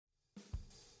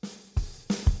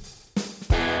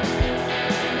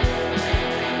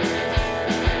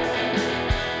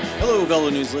Hello, Velo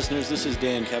News listeners. This is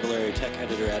Dan Cavallari, tech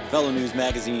editor at Velo News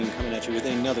Magazine, coming at you with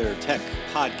another tech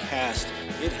podcast.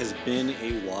 It has been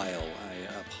a while.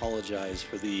 I apologize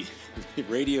for the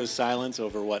radio silence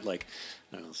over I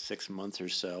don't know, 6 months or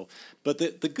so. But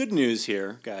the good news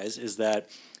here, guys, is that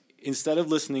instead of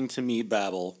listening to me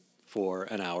babble for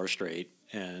an hour straight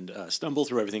and stumble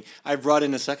through everything, I've brought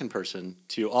in a second person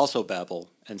to also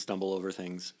babble and stumble over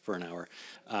things for an hour.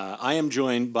 I am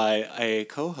joined by a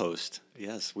co-host.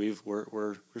 Yes,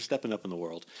 we're stepping up in the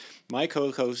world. My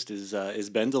co-host is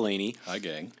Ben Delaney. Hi,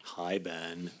 gang. Hi,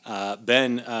 Ben.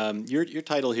 Ben, your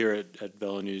title here at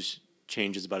Velo News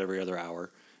changes about every other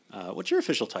hour. What's your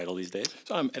official title these days?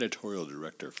 So I'm editorial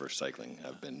director for cycling.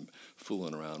 I've been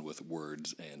fooling around with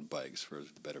words and bikes for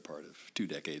the better part of 2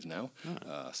 decades now.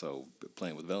 So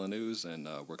playing with Velo News and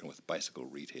working with Bicycle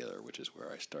Retailer, which is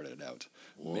where I started out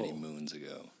many moons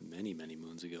ago. Many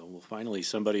moons ago. Well, finally,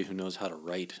 somebody who knows how to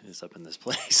write is up in this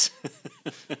place.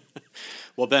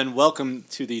 Well, Ben, welcome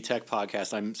to the Tech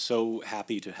Podcast. I'm so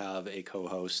happy to have a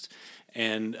co-host.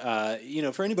 And,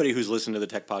 for anybody who's listened to the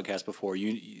Tech Podcast before,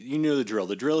 you know the drill.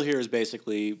 The drill here is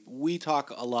basically we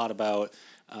talk a lot about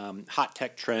hot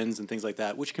tech trends and things like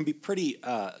that, which can be pretty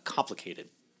complicated.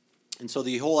 And so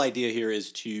the whole idea here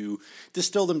is to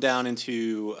distill them down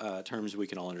into terms we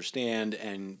can all understand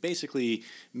and basically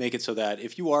make it so that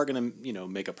if you are going to,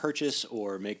 make a purchase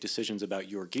or make decisions about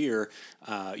your gear,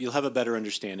 you'll have a better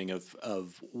understanding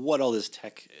of what all this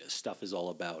tech stuff is all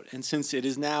about. And since it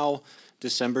is now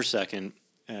December 2nd,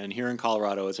 and here in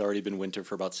Colorado, it's already been winter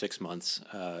for about 6 months.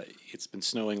 It's been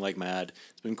snowing like mad.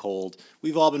 It's been cold.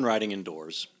 We've all been riding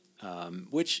indoors,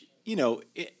 which,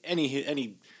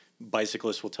 any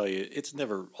bicyclist will tell you it's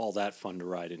never all that fun to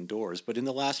ride indoors. But in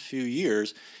the last few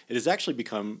years, it has actually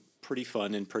become pretty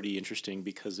fun and pretty interesting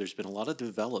because there's been a lot of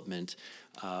development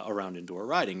around indoor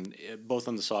riding, both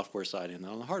on the software side and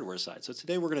on the hardware side. So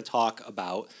today we're going to talk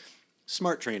about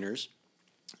smart trainers.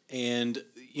 And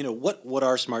what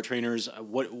are smart trainers?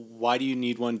 Why do you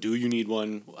need one? Do you need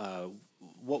one?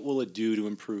 What will it do to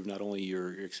improve not only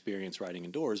your experience riding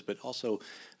indoors, but also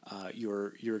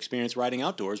your experience riding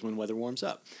outdoors when weather warms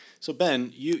up? So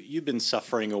Ben, you've been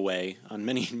suffering away on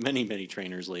many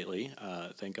trainers lately.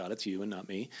 Thank God it's you and not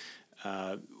me.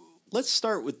 Let's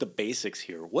start with the basics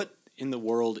here. What in the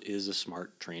world is a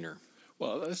smart trainer?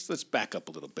 Well, let's back up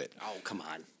a little bit. Oh, come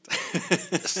on.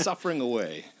 Suffering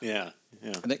away. Yeah.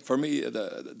 I think for me,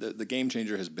 the game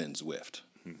changer has been Zwift,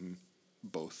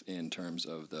 both in terms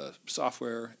of the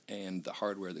software and the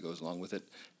hardware that goes along with it,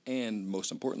 and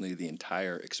most importantly, the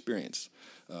entire experience.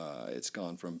 It's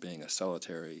gone from being a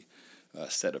solitary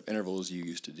set of intervals you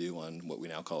used to do on what we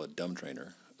now call a dumb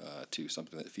trainer to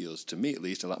something that feels, to me at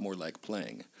least, a lot more like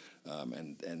playing,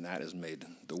 and that has made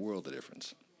the world a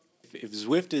difference. If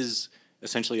Zwift is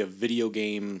essentially a video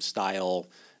game style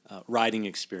riding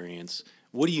experience,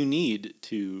 what do you need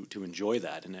to enjoy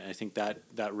that? And I think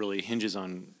that really hinges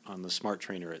on the smart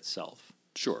trainer itself.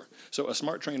 Sure. So a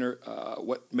smart trainer,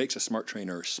 what makes a smart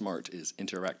trainer smart is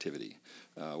interactivity.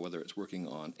 Whether it's working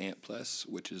on ANT+,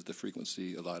 which is the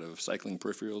frequency a lot of cycling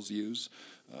peripherals use,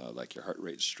 like your heart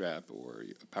rate strap or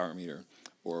your power meter,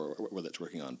 or whether it's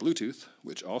working on Bluetooth,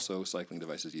 which also cycling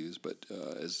devices use, but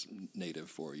is native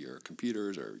for your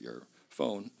computers or your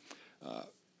phone.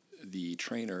 The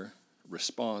trainer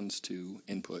responds to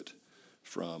input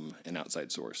from an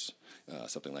outside source.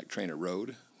 Something like Trainer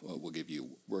Road will give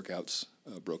you workouts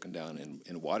broken down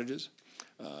in wattages.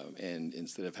 And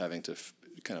instead of having to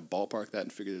kind of ballpark that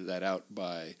and figure that out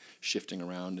by shifting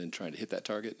around and trying to hit that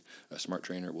target, a smart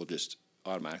trainer will just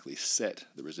automatically set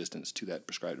the resistance to that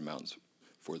prescribed amount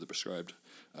for the prescribed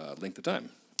length of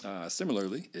time.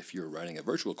 Similarly, if you're riding a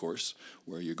virtual course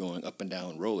where you're going up and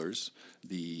down rollers,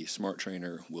 the smart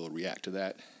trainer will react to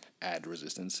that, add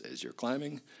resistance as you're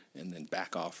climbing, and then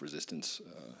back off resistance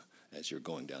as you're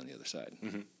going down the other side.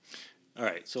 Mm-hmm. All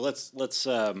right, so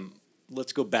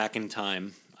let's go back in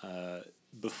time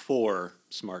before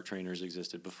smart trainers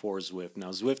existed, before Zwift. Now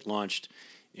Zwift launched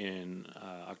in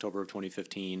October of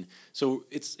 2015, so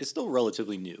it's still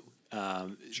relatively new.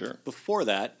 Sure. Before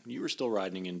that, you were still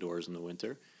riding indoors in the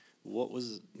winter. What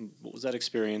was that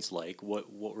experience like?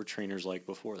 What were trainers like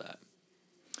before that?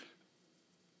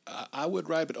 I would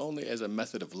ride, but only as a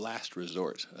method of last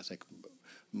resort. I think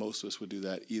most of us would do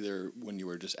that either when you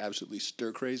were just absolutely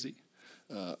stir crazy,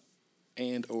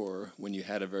 and or when you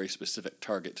had a very specific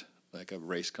target, like a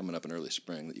race coming up in early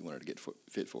spring that you wanted to get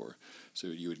fit for. So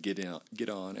you would get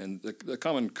on, and the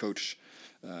common coach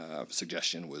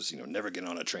suggestion was, never get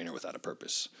on a trainer without a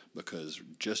purpose, because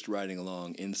just riding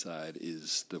along inside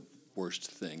is the worst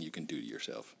thing you can do to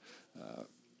yourself.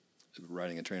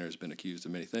 riding a trainer has been accused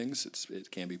of many things.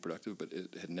 It can be productive, but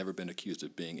it had never been accused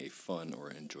of being a fun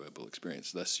or enjoyable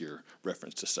experience. That's your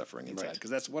reference to suffering inside,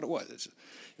 because that's what it was.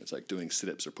 It's like doing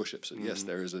sit-ups or push-ups. So yes,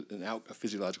 there is a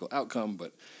physiological outcome,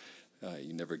 but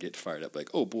you never get fired up like,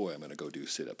 oh boy, I'm going to go do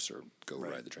sit-ups or go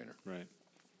ride the trainer. Right.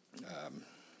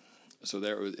 So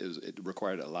it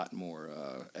required a lot more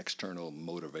external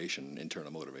motivation,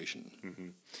 internal motivation. Mm-hmm.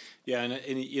 Yeah,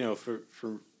 and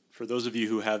for those of you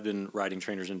who have been riding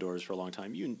trainers indoors for a long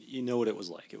time, you know what it was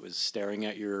like. It was staring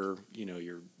at your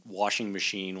washing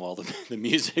machine while the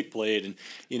music played, and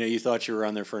you thought you were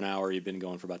on there for an hour. You'd been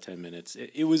going for about 10 minutes.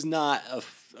 It was not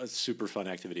a super fun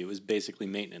activity. It was basically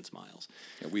maintenance miles.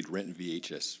 Yeah, we'd rent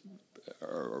VHS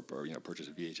or purchase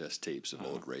VHS tapes of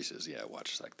old races. Yeah,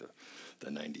 watch like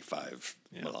the 95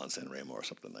 Milan San Remo or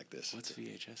something like this. What's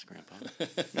VHS, Grandpa?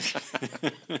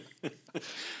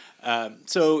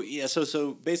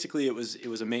 So basically it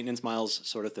was a maintenance miles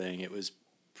sort of thing. It was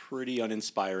pretty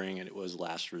uninspiring, and it was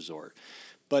last resort.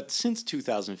 But since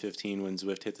 2015, when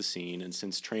Zwift hit the scene, and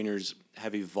since trainers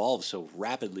have evolved so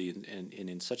rapidly and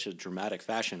in such a dramatic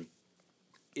fashion,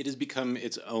 it has become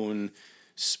its own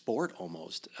sport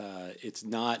almost. It's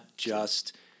not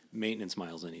just maintenance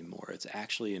miles anymore. It's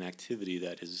actually an activity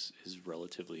that is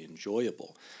relatively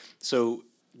enjoyable. So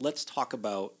let's talk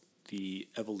about the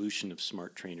evolution of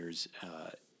smart trainers,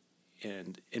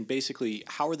 and basically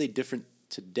how are they different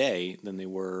today than they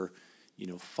were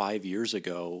 5 years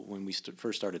ago when we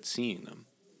first started seeing them?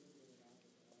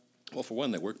 Well, for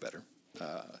one, they work better.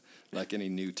 Like any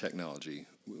new technology,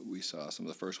 we saw some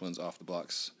of the first ones off the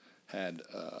blocks had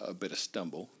a bit of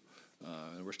stumble,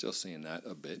 and we're still seeing that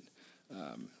a bit.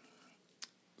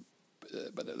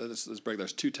 But let's break.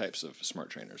 There's two types of smart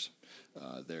trainers.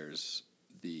 There's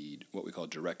what we call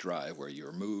direct drive, where you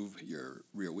remove your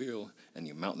rear wheel and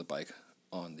you mount the bike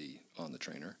on the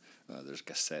trainer. There's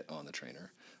cassette on the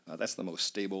trainer. That's the most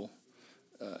stable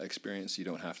experience. You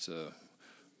don't have to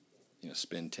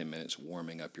spend 10 minutes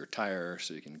warming up your tire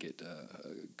so you can get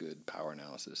a good power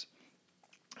analysis.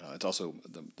 It's also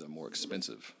the more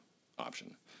expensive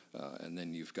option. And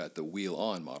then you've got the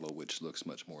wheel-on model, which looks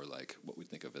much more like what we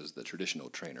think of as the traditional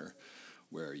trainer,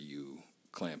 where you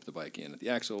clamp the bike in at the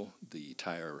axle, the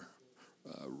tire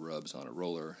rubs on a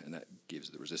roller, and that gives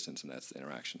the resistance, and that's the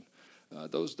interaction.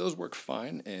 Those work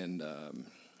fine, and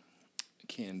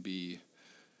can be,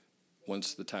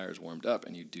 once the tire's warmed up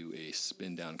and you do a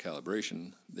spin-down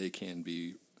calibration, they can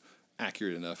be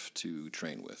accurate enough to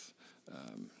train with.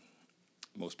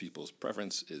 Most people's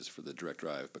preference is for the direct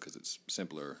drive because it's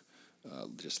simpler,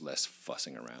 just less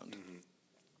fussing around.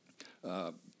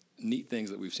 Mm-hmm. Neat things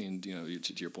that we've seen,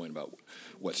 to your point about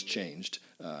what's changed.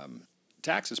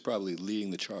 Tacx is probably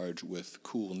leading the charge with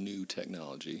cool new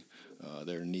technology.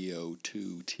 Their Neo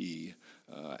 2T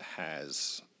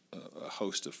has a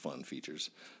host of fun features.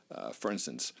 For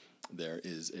instance, there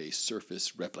is a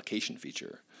surface replication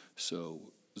feature. So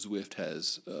Zwift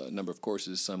has a number of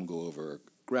courses. Some go over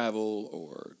gravel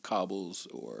or cobbles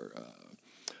or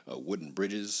wooden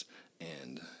bridges,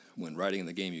 and when riding in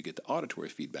the game, you get the auditory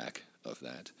feedback of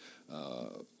that.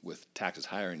 With Tacx's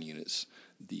higher-end units,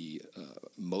 the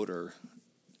motor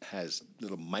has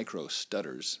little micro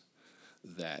stutters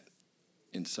that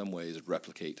in some ways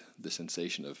replicate the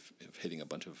sensation of hitting a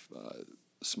bunch of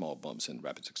small bumps in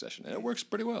rapid succession, and it works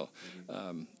pretty well.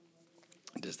 Mm-hmm.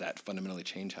 Does that fundamentally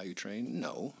change how you train?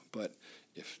 No, but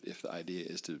if the idea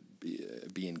is to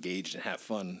be engaged and have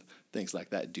fun, things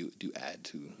like that do add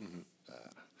to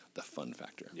the fun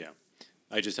factor. Yeah.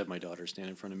 I just have my daughter stand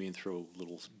in front of me and throw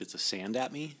little bits of sand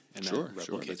at me, and that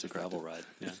replicates a gravel ride.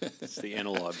 Yeah, it's the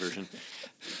analog version.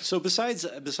 So besides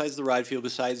the ride feel,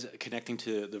 besides connecting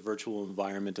to the virtual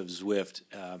environment of Zwift,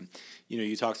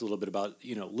 you talked a little bit about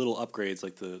little upgrades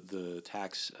like the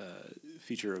Tacx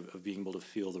feature of being able to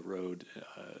feel the road,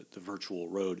 the virtual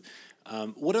road.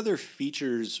 What other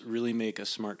features really make a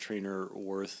smart trainer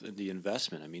worth the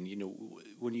investment? I mean,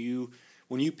 when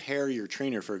you pair your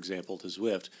trainer, for example, to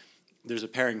Zwift, there's a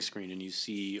pairing screen, and you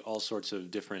see all sorts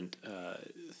of different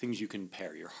things you can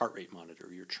pair, your heart rate monitor,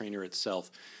 your trainer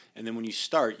itself. And then when you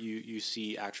start, you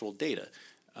see actual data.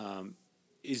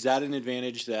 Is that an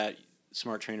advantage that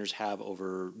smart trainers have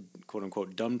over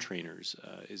quote-unquote dumb trainers?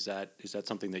 Is that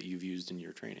something that you've used in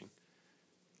your training?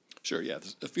 Sure, yeah.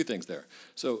 There's a few things there.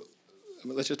 So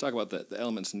let's just talk about the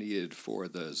elements needed for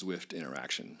the Zwift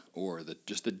interaction, or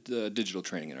the digital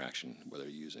training interaction, whether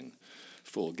you're using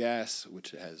full gas,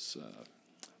 which has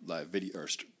live video, or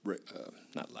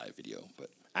not live video,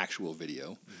 but actual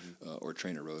video, or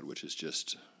trainer road, which is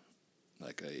just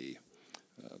like a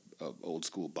old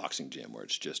school boxing gym where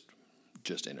it's just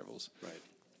intervals. Right.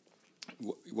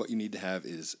 What you need to have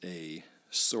is a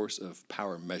source of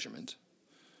power measurement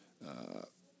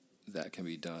that can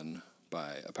be done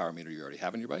by a power meter you already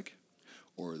have on your bike,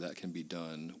 or that can be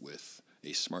done with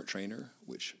a smart trainer,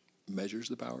 which measures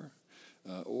the power,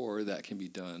 or that can be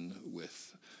done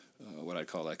with what I'd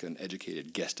call like an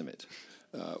educated guesstimate.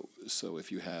 So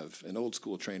if you have an old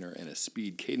school trainer and a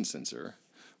speed cadence sensor,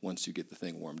 once you get the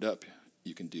thing warmed up,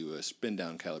 you can do a spin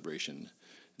down calibration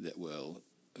that will,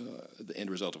 the end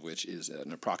result of which is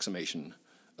an approximation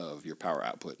of your power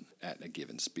output at a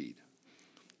given speed.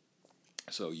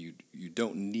 So you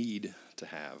don't need to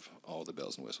have all the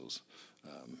bells and whistles,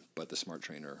 but the smart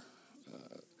trainer,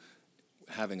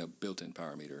 having a built-in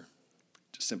power meter,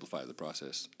 to simplify the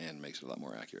process and makes it a lot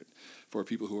more accurate. For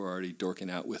people who are already dorking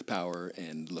out with power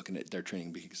and looking at their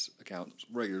Training Peaks accounts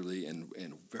regularly and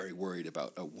very worried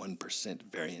about a 1%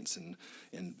 variance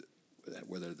in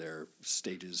whether their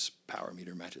stage's power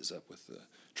meter matches up with the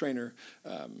trainer,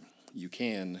 you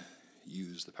can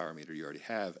use the power meter you already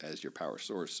have as your power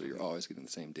source, so you're always getting the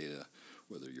same data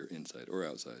whether you're inside or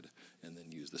outside, and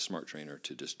then use the smart trainer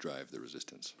to just drive the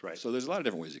resistance. Right. So there's a lot of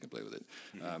different ways you can play with it.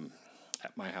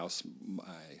 At my house,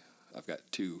 I've got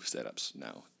two setups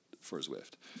now for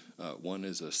Zwift. One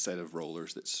is a set of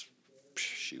rollers that's,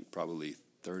 probably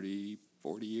 30,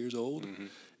 40 years old,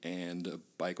 and a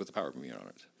bike with a power meter on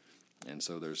it. And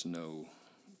so there's no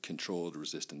controlled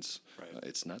resistance. Right.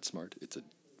 It's not smart. It's a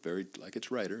very, like its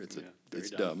writer,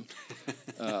 it's dumb.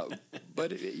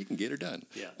 but you can get her done.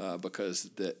 Yeah. Because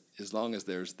as long as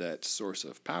there's that source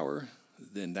of power,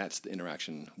 then that's the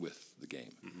interaction with the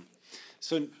game.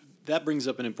 So that brings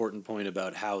up an important point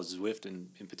about how Zwift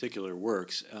in particular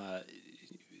works.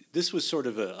 This was sort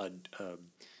of a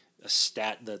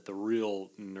stat that the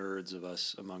real nerds of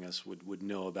us among us would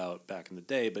know about back in the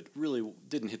day, but really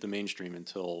didn't hit the mainstream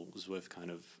until Zwift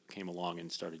kind of came along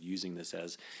and started using this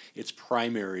as its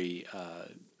primary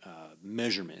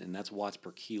measurement, and that's watts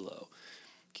per kilo.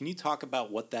 Can you talk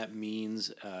about what that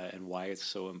means and why it's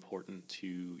so important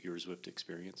to your Zwift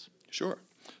experience? Sure.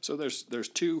 So there's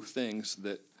two things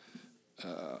that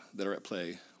are at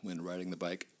play when riding the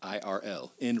bike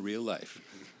IRL, in real life.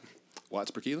 Watts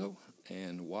per kilo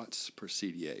and watts per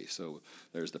CDA. So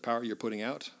there's the power you're putting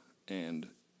out, and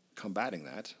combating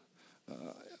that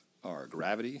are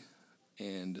gravity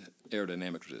and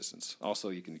aerodynamic resistance. Also,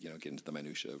 you can get into the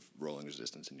minutia of rolling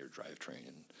resistance in your drivetrain,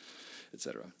 and et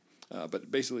cetera.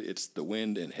 But basically, it's the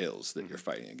wind and hills that you're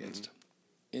fighting against.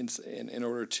 In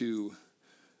order to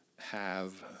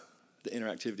have the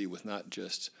interactivity with not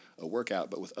just a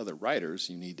workout, but with other riders,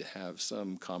 you need to have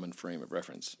some common frame of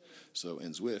reference. So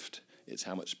in Zwift, it's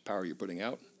how much power you're putting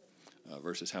out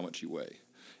versus how much you weigh.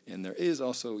 And there is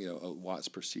also, a watts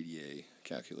per CDA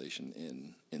calculation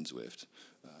in Zwift.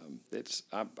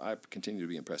 I continue to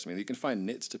be impressed. I mean, you can find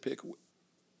nits to pick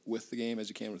with the game as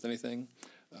you can with anything,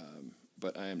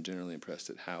 but I am generally impressed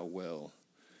at how well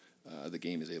the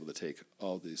game is able to take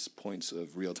all these points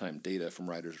of real-time data from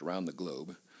riders around the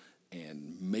globe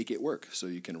and make it work so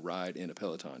you can ride in a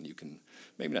peloton. You can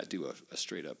maybe not do a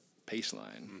straight-up pace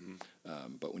line,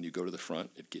 but when you go to the front,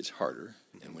 it gets harder,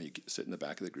 and when you sit in the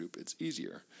back of the group, it's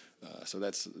easier. So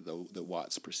that's the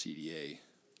watts per CDA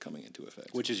coming into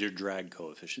effect. Which is your drag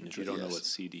coefficient. If you don't know Yes. what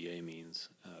CDA means,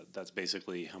 that's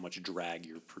basically how much drag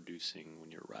you're producing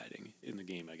when you're riding. In the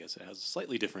game, I guess it has a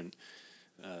slightly different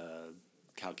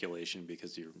calculation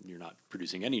because you're not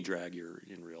producing any drag. You're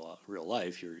in real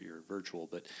life. You're virtual,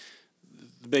 but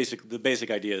the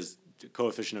basic idea is the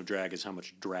coefficient of drag is how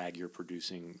much drag you're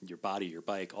producing, your body, your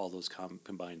bike, all those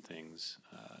combined things.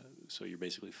 So you're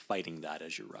basically fighting that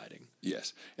as you're riding.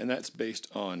 Yes, and that's based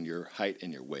on your height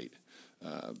and your weight.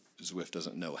 Zwift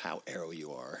doesn't know how aero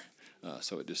you are,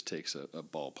 so it just takes a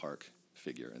ballpark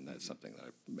figure, and that's something that I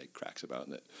make cracks about.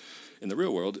 And that in the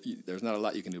real world, there's not a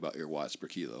lot you can do about your watts per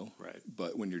kilo. Right.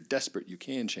 But when you're desperate, you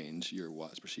can change your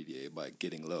watts per CDA by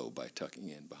getting low, by tucking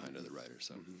in behind other riders.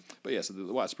 So, but yeah, so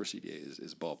the watts per CDA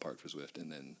is ballpark for Zwift,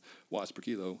 and then watts per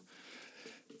kilo.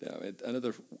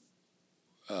 Another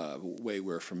way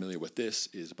we're familiar with this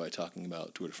is by talking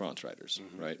about Tour de France riders,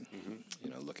 right?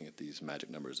 Looking at these magic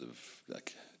numbers of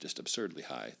like just absurdly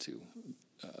high to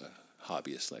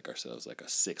hobbyists like ourselves, like a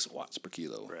 6 watts per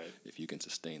kilo. Right. If you can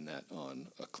sustain that on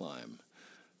a climb,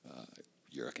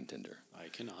 you're a contender. I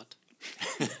cannot.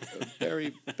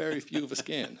 Very, very few of us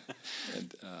can.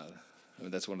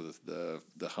 And that's one of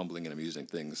the humbling and amusing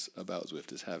things about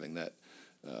Zwift is having that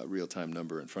real-time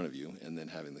number in front of you and then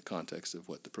having the context of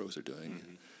what the pros are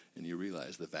doing. And you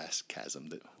realize the vast chasm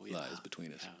that lies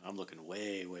between us. Yeah, I'm looking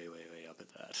way, way, way, way up at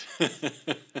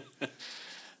that.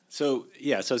 So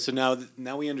now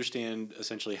we understand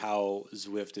essentially how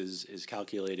Zwift is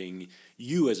calculating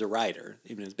you as a rider.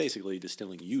 Even it's basically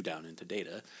distilling you down into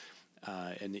data,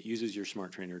 and it uses your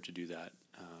smart trainer to do that.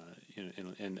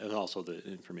 And also the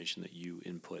information that you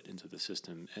input into the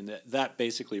system, and that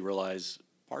basically relies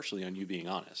partially on you being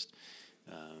honest.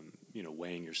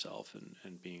 Weighing yourself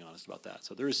and being honest about that.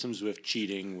 So there is some Zwift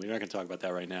cheating. We're not going to talk about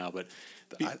that right now, but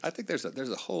I think there's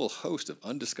a whole host of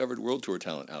undiscovered World Tour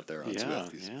talent out there on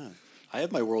Zwift. Yeah, I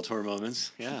have my World Tour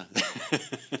moments. Yeah.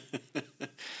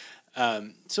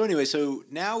 So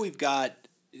now we've got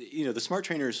the smart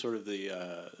trainer is sort of the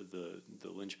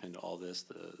linchpin to all this,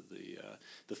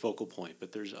 the focal point.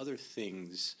 But there's other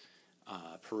things.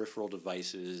 Peripheral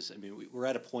devices. I mean, we're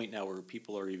at a point now where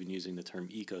people are even using the term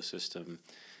ecosystem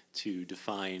to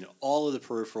define all of the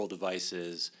peripheral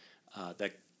devices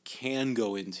that can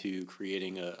go into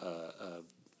creating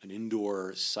an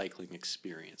indoor cycling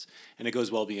experience, and it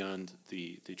goes well beyond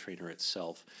the trainer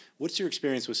itself. What's your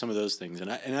experience with some of those things?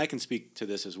 And I can speak to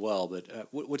this as well, but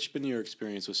what's been your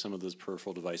experience with some of those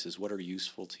peripheral devices? What are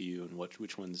useful to you, and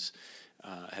which ones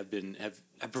have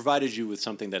provided you with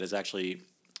something that has actually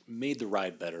made the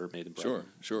ride better, made the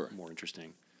ride more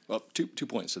interesting? Well, two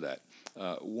points to that.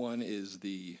 One is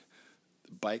the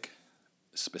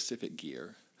bike-specific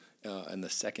gear, and the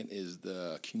second is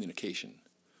the communication.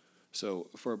 So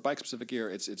for bike-specific gear,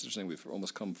 it's interesting. We've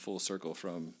almost come full circle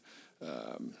from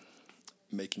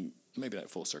making, maybe not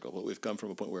full circle, but we've come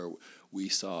from a point where we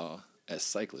saw, as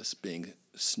cyclists being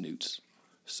snoots,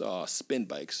 saw spin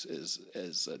bikes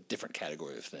as a different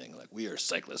category of thing. Like, we are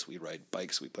cyclists, we ride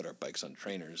bikes, we put our bikes on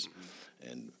trainers,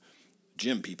 and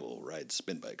gym people ride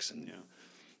spin bikes, and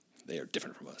they are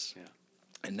different from us. Yeah.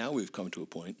 And now we've come to a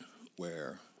point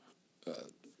where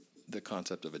the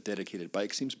concept of a dedicated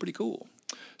bike seems pretty cool.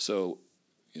 So,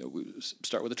 we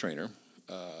start with a trainer.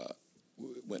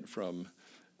 Went from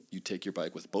you take your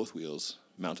bike with both wheels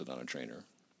mounted on a trainer.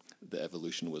 The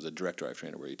evolution was a direct drive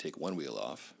trainer where you take one wheel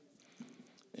off,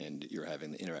 and you're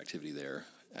having the interactivity there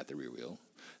at the rear wheel.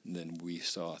 And then we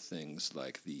saw things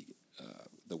like the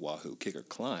Wahoo Kickr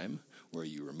Climb, where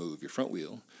you remove your front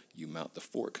wheel, you mount the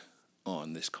fork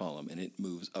on this column, and it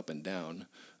moves up and down,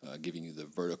 giving you the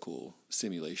vertical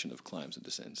simulation of climbs and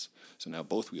descents. So now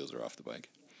both wheels are off the bike.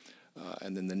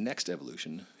 And then the next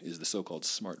evolution is the so-called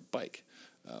smart bike.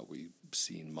 We've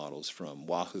seen models from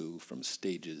Wahoo, from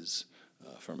Stages,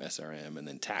 from SRM, and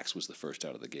then Tacx was the first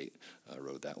out of the gate. I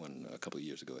rode that one a couple of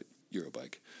years ago at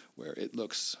Eurobike, where it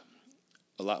looks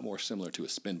a lot more similar to a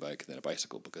spin bike than a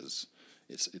bicycle because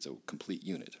it's a complete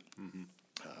unit. Mm-hmm.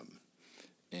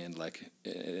 And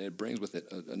it brings with it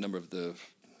a number of the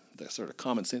sort of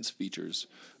common sense features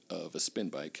of a spin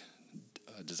bike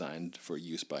designed for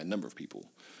use by a number of people,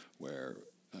 where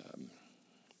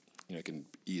it can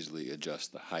easily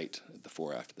adjust the height, the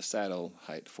fore after the saddle,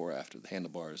 height fore after the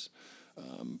handlebars,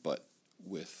 but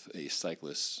with a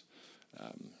cyclist's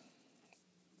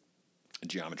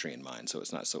geometry in mind, so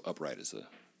it's not so upright as a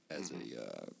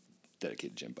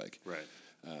dedicated gym bike. Right.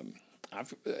 I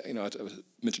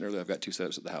mentioned earlier, I've got two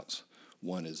setups at the house.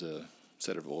 One is a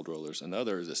set of old rollers, and the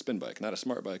other is a spin bike, not a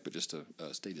smart bike, but just a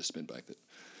Stages spin bike that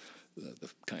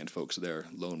the kind folks there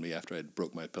loaned me after I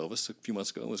broke my pelvis a few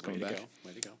months ago and was coming back.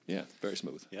 Way to go. Yeah, very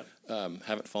smooth. Yep.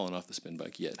 Haven't fallen off the spin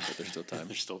bike yet, but there's still time.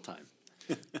 There's still time.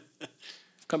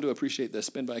 Come to appreciate the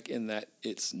spin bike in that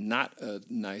it's not a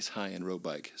nice high-end road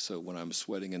bike. So when I'm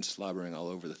sweating and slobbering all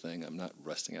over the thing, I'm not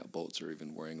rusting out bolts or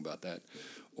even worrying about that,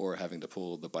 or having to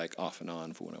pull the bike off and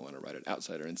on for when I want to ride it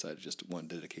outside or inside. It's just one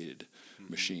dedicated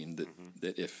machine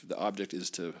that if the object is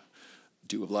to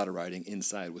do a lot of riding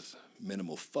inside with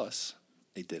minimal fuss,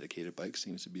 a dedicated bike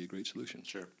seems to be a great solution.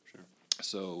 Sure.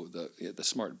 So the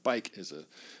smart bike is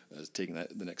taking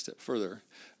that the next step further.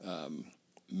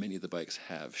 Many of the bikes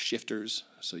have shifters,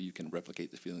 so you can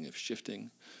replicate the feeling of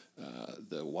shifting.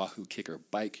 The Wahoo Kickr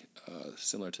bike,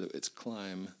 similar to its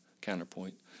Climb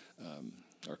counterpoint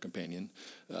or companion,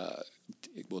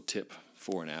 it will tip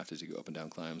fore and aft as you go up and down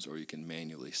climbs, or you can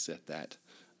manually set that.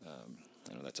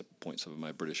 I know that's a point some of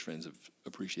my British friends have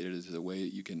appreciated, is a way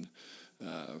that you can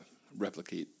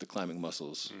replicate the climbing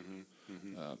muscles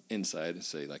inside.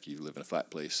 Say, like you live in a flat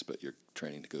place, but you're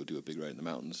training to go do a big ride in the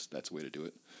mountains. That's a way to do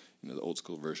it. The old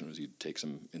school version was you'd take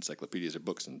some encyclopedias or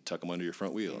books and tuck them under your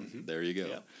front wheel, and there you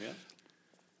go.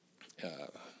 Yeah.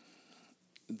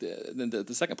 Then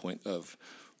the second point of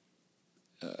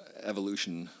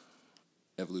evolutionary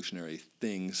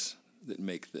things that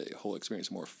make the whole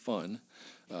experience more fun.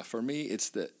 For me,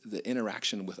 it's the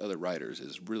interaction with other riders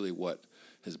is really what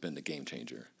has been the game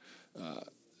changer.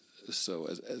 So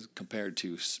as compared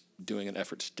to doing an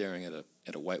effort staring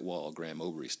at a white wall, Graham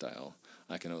Obery style,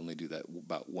 I can only do that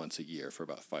about once a year for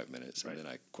about 5 minutes, Right. and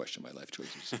then I question my life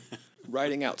choices.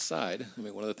 Riding outside, I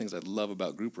mean, one of the things I love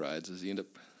about group rides is you end up,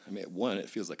 I mean, one, it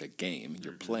feels like a game.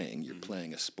 You're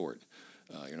playing a sport.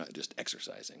 You're not just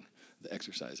exercising. The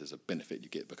exercise is a benefit you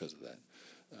get because of that.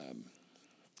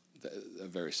 A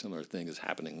very similar thing is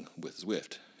happening with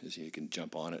Zwift, is you can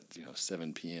jump on at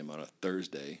 7 p.m. on a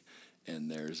Thursday, and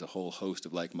there's a whole host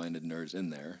of like-minded nerds in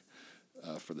there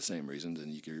for the same reasons,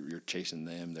 and you're chasing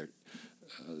them,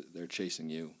 they're chasing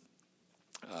you,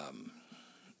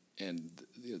 and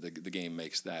the game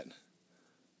makes that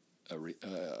a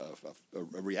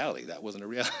reality. That wasn't a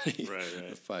reality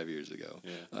Right. 5 years ago.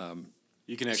 Yeah.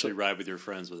 You can actually ride with your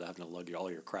friends without having to lug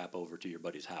all your crap over to your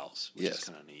buddy's house, which is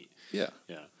kind of neat. Yeah.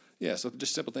 Yeah. Yeah, so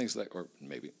just simple things like, or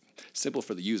maybe simple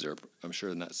for the user. I'm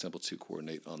sure not simple to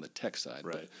coordinate on the tech side.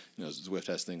 Right. But Zwift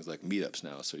has things like meetups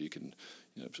now, so you can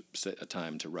set a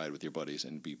time to ride with your buddies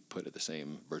and be put at the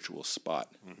same virtual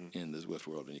spot in the Zwift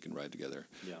world, and you can ride together.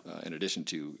 Yeah. In addition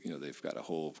to they've got a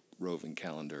whole roving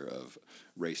calendar of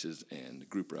races and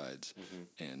group rides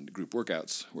and group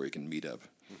workouts where you can meet up.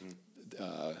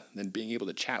 Then being able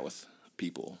to chat with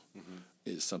people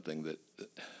is something that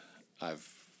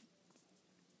I've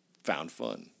found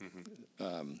fun.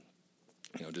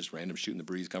 Just random shooting the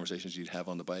breeze conversations you'd have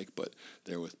on the bike, but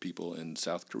they're with people in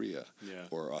South Korea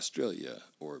or Australia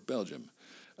or Belgium.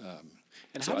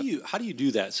 And so how do you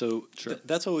do that? So Sure.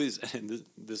 That's always, and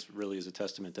this really is a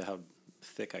testament to how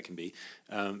thick I can be.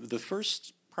 The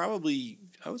first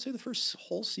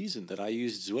whole season that I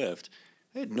used Zwift,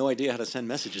 I had no idea how to send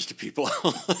messages to people.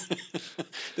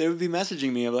 They would be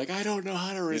messaging me. I'm like, I don't know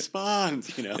how to respond.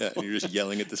 Yeah, and you're just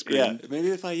yelling at the screen. Yeah, maybe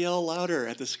if I yell louder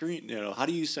at the screen. How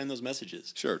do you send those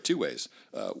messages? Sure, two ways.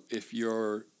 If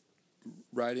you're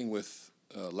riding with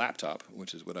a laptop,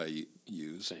 which is what I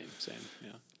use, Same.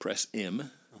 Yeah. press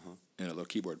M, and a little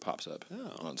keyboard pops up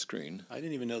Oh. on screen. I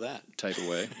didn't even know that. Type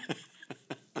away.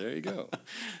 There you go.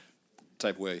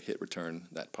 Type away, hit return,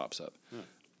 that pops up.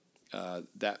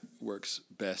 That works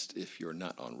best if you're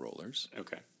not on rollers.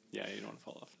 Okay. Yeah, you don't want to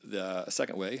fall off. The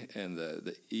second way, and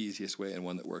the easiest way, and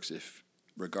one that works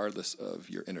regardless of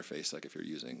your interface, like if you're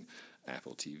using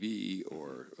Apple TV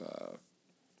or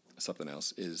something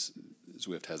else, is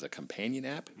Zwift has a companion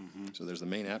app. So there's the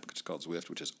main app, which is called Zwift,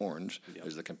 which is orange. Yep.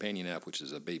 There's the companion app, which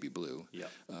is a baby blue.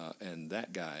 Yep. And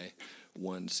that guy,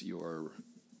 once you're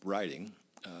riding,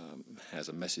 has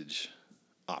a message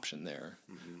option there.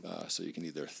 So you can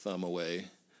either thumb away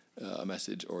a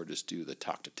message or just do the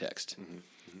talk to text,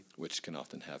 which can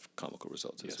often have comical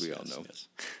results, as we all know. Yes.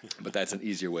 But that's an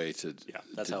easier way to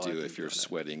that's how I've do been if you're doing it.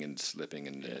 swimming and slipping,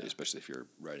 and Yeah. especially if you're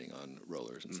riding on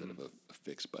rollers instead of a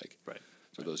fixed bike. Right.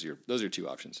 So those are your two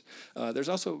options. There's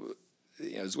also,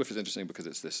 Zwift is interesting because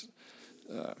it's this,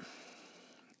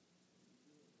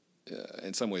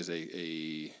 in some ways,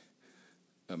 a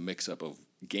mix-up of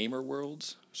gamer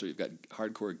worlds. So you've got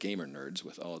hardcore gamer nerds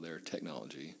with all their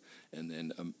technology, and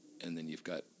then you've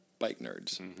got bike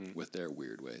nerds with their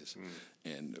weird ways.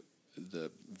 And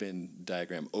the Venn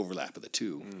diagram overlap of the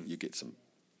two, you get some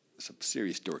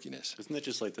serious dorkiness. Isn't that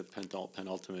just like the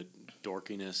penultimate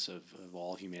dorkiness of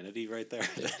all humanity right there?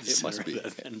 It must be.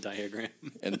 That Venn diagram.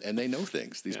 And they know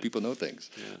things. These Yeah. people know things.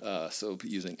 Yeah. So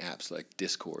using apps like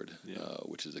Discord, Yeah.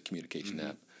 which is a communication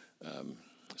app,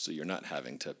 so you're not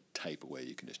having to type away.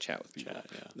 You can just chat with people. Chat,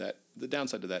 yeah. That the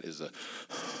downside to that is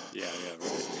Yeah,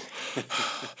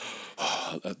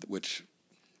 right. which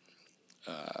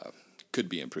could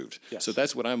be improved. Yes. So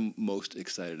that's what I'm most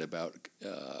excited about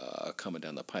coming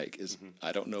down the pike. Is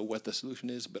I don't know what the solution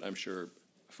is, but I'm sure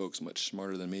folks much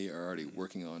smarter than me are already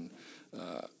working on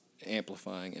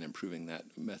amplifying and improving that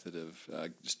method of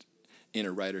just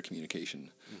inter-rider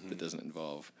communication that doesn't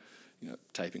involve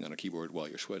typing on a keyboard while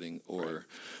you're sweating or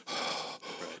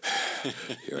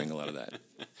hearing a lot of that.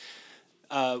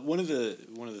 One of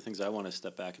the things I want to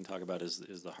step back and talk about is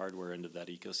the hardware end of that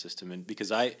ecosystem, and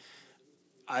because I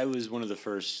was one of the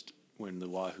first when the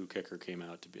Wahoo Kicker came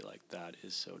out to be like, that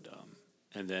is so dumb.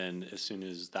 And then as soon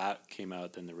as that came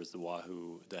out, then there was the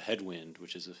Wahoo, the Headwind,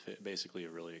 which is basically a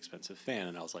really expensive fan,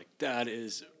 and I was like, that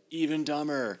is even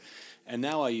dumber. And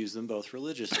now I use them both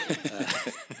religiously.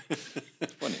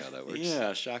 It's funny how that works.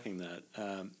 Yeah, shocking that.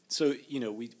 So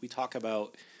we talk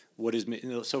about what is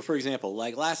so. For example,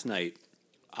 like last night,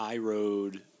 I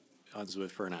rode on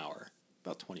Zwift for an hour,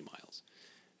 about 20 miles.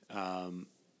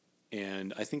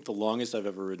 And I think the longest I've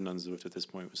ever ridden on Zwift at this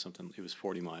point was it was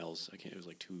 40 miles. It was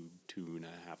like two and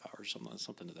a half hours,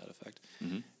 something to that effect.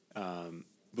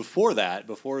 Before that,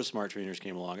 before Smart Trainers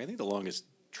came along, I think the longest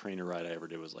trainer ride I ever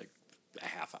did was like a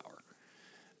half hour.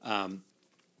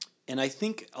 And I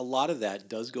think a lot of that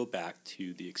does go back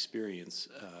to the experience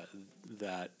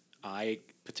that I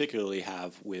particularly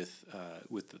have with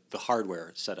the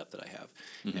hardware setup that I have.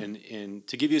 And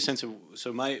to give you a sense of,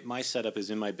 so my setup is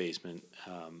in my basement,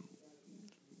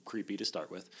 creepy to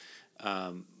start with,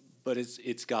 but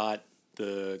it's got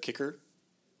the kicker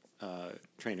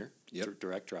trainer,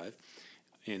 direct drive,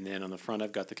 and then on the front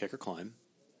I've got the kicker climb,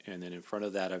 and then in front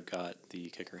of that I've got the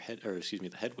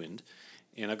the headwind,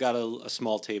 and I've got a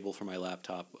small table for my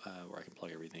laptop where I can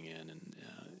plug everything in,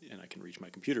 and I can reach my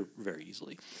computer very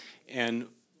easily. And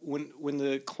when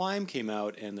the climb came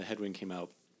out and the headwind came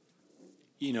out,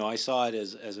 I saw it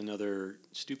as another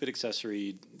stupid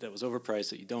accessory that was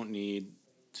overpriced that you don't need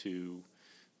to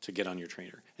get on your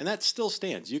trainer. And that still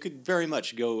stands. You could very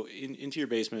much go into your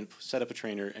basement, set up a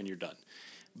trainer, and you're done.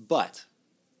 But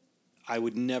I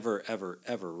would never, ever,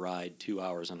 ever ride 2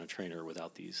 hours on a trainer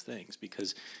without these things,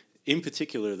 because in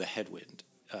particular the headwind,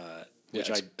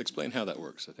 explain how that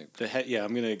works. I think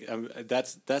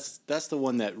that's the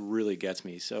one that really gets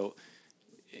me. So,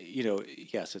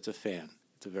 yes, it's a fan.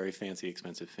 It's a very fancy,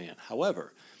 expensive fan.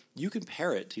 However, you can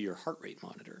pair it to your heart rate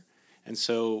monitor, and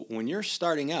so when you're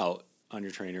starting out on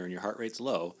your trainer and your heart rate's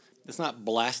low, it's not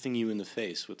blasting you in the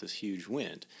face with this huge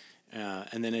wind.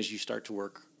 And then as you start to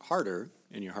work harder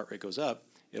and your heart rate goes up,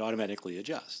 it automatically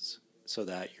adjusts so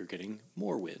that you're getting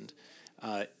more wind.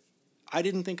 I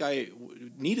didn't think I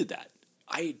needed that.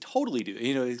 I totally do,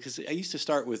 because I used to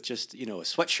start with just, a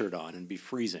sweatshirt on and be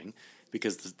freezing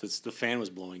because the fan was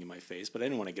blowing in my face, but I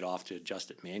didn't want to get off to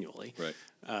adjust it manually. Right.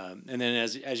 And then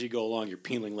as you go along, you're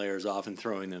peeling layers off and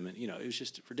throwing them, and, it was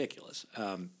just ridiculous.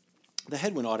 The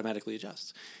headwind automatically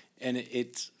adjusts, and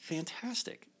it's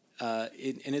fantastic.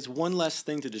 And it's one less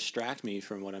thing to distract me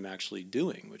from what I'm actually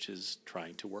doing, which is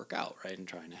trying to work out, right, and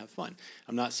trying to have fun.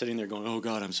 I'm not sitting there going, "Oh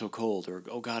God, I'm so cold," or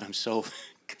 "Oh God, I'm so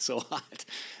so hot."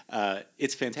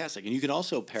 It's fantastic, and you can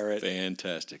also pair it.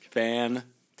 Fantastic.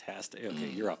 Okay,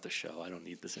 you're off the show. I don't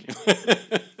need this anymore.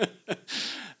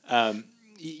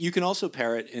 You can also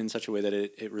pair it in such a way that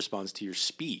it responds to your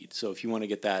speed. So if you want to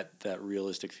get that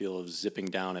realistic feel of zipping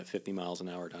down at 50 miles an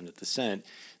hour down at descent,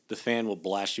 the fan will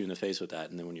blast you in the face with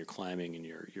that. And then when you're climbing and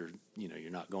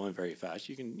you're not going very fast,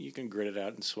 you can grit it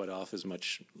out and sweat off as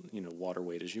much water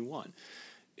weight as you want.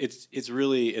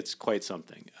 It's quite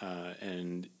something.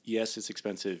 And yes, it's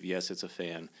expensive. Yes, it's a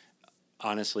fan.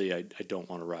 Honestly, I don't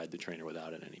want to ride the trainer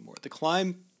without it anymore.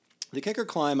 The kicker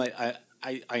climb,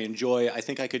 I enjoy. I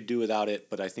think I could do without it,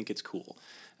 but I think it's cool.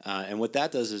 And what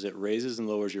that does is it raises and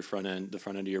lowers the front end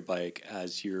of your bike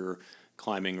as you're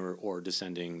climbing or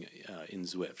descending in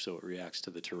Zwift, so it reacts to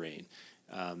the terrain.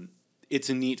 It's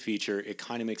a neat feature. It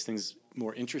kind of makes things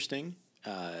more interesting,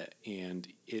 and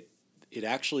it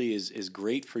actually is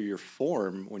great for your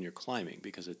form when you're climbing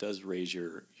because it does raise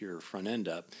your front end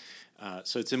up.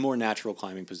 So it's a more natural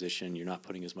climbing position. You're not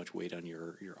putting as much weight on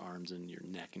your arms and your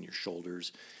neck and your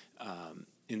shoulders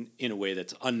in a way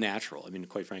that's unnatural. I mean,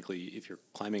 quite frankly, if you're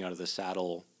climbing out of the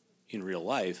saddle in real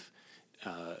life,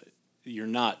 you're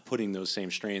not putting those same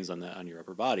strains on your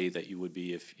upper body that you would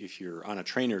be if you're on a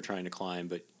trainer trying to climb,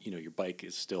 but your bike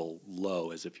is still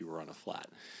low as if you were on a flat.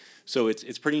 So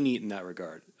it's pretty neat in that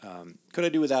regard. Could I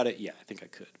do without it? Yeah, I think I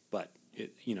could. But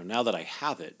now that I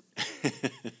have it,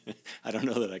 I don't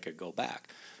know that I could go back.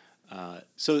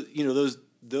 So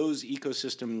those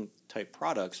ecosystem type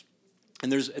products,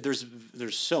 and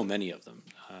there's so many of them,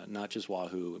 not just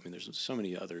Wahoo. I mean, there's so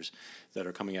many others that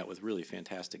are coming out with really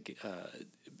fantastic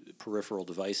peripheral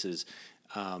devices.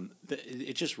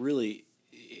 It just really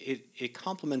it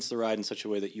complements the ride in such a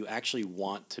way that you actually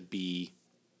want to be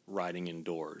riding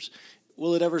indoors.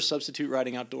 Will it ever substitute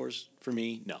riding outdoors for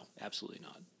me? No, absolutely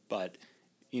not. But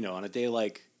on a day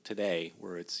like today,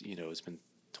 where it's it's been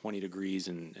 20 degrees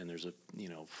and there's a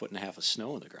foot and a half of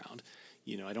snow on the ground,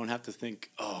 I don't have to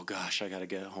think, oh gosh, I got to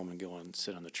get home and go and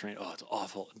sit on the train. Oh, it's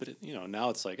awful. But now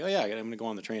it's like, oh yeah, I'm going to go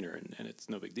on the trainer and it's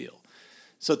no big deal.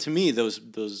 So to me,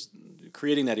 those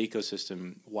creating that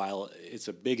ecosystem, while it's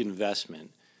a big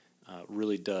investment,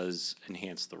 really does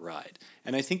enhance the ride.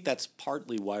 And I think that's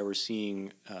partly why we're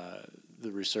seeing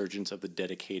the resurgence of the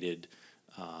dedicated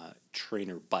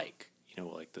trainer bike.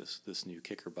 Like this new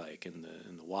kicker bike and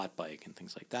the Watt bike and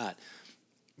things like that.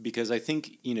 Because I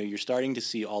think, you're starting to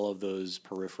see all of those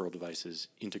peripheral devices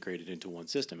integrated into one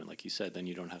system. And like you said, then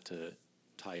you don't have to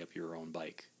tie up your own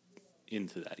bike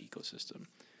into that ecosystem.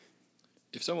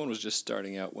 If someone was just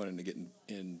starting out wanting to get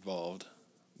involved,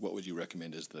 what would you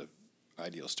recommend as the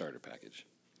ideal starter package?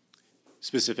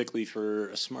 Specifically for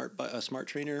a smart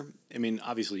trainer, I mean,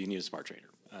 obviously you need a smart trainer.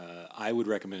 I would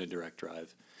recommend a direct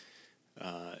drive.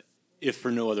 if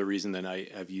for no other reason than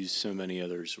I've used so many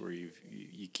others where you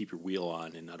keep your wheel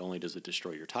on, and not only does it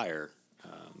destroy your tire,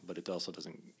 but it also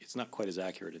doesn't. It's not quite as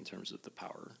accurate in terms of the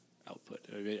power output.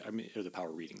 Or the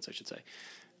power readings, I should say.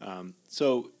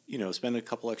 So spend a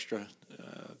couple extra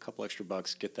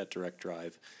bucks, get that direct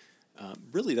drive.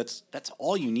 Really, that's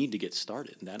all you need to get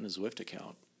started. That and a Zwift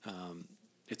account.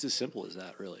 It's as simple as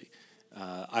that, really.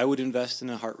 I would invest in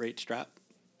a heart rate strap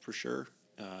for sure.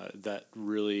 That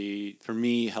really, for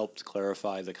me, helped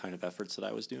clarify the kind of efforts that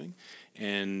I was doing.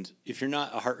 And if you're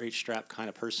not a heart rate strap kind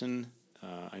of person,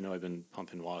 I know I've been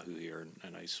pumping Wahoo here,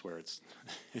 and I swear it's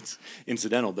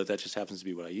incidental, but that just happens to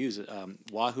be what I use.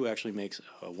 Wahoo actually makes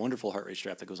a wonderful heart rate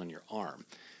strap that goes on your arm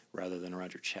rather than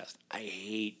around your chest. I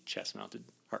hate chest-mounted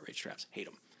heart rate straps. Hate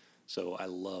them. So I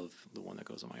love the one that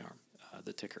goes on my arm.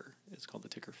 The Ticker. It's called the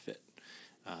Ticker Fit.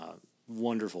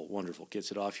 Wonderful, wonderful.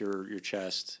 Gets it off your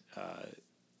chest.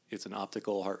 It's an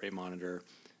optical heart rate monitor.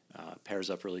 Pairs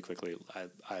up really quickly.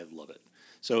 I love it.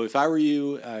 So if I were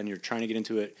you and you're trying to get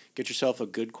into it, get yourself a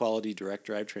good quality direct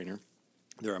drive trainer.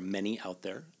 There are many out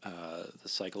there. The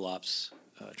CycleOps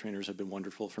trainers have been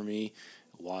wonderful for me.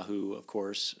 Wahoo, of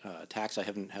course. Tacx I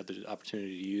haven't had the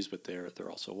opportunity to use, but they're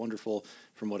also wonderful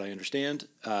from what I understand.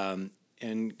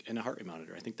 And a heart rate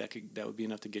monitor. I think that would be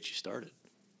enough to get you started.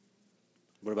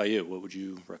 What about you? What would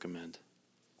you recommend?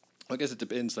 I guess it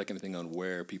depends, like anything, on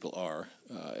where people are.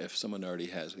 If someone already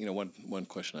has, one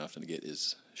question I often get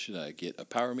is, should I get a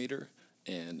power meter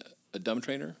and a dumb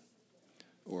trainer,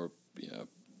 or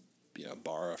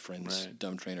borrow a friend's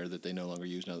dumb trainer that they no longer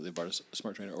use now that they bought a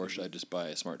smart trainer, or should I just buy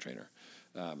a smart trainer?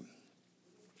 I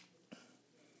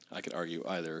could argue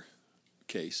either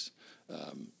case.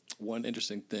 One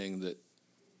interesting thing that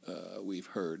we've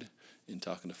heard in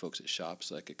talking to folks at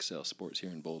shops like Excel Sports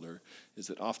here in Boulder is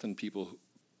that often people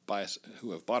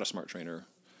who have bought a smart trainer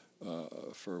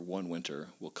for one winter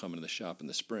will come into the shop in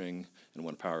the spring and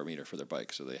want a power meter for their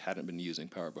bike. So they hadn't been using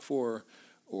power before,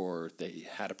 or they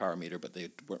had a power meter but they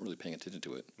weren't really paying attention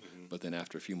to it. Mm-hmm. But then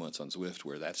after a few months on Zwift,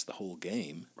 where that's the whole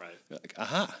game, right? They're like,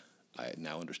 aha, I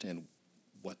now understand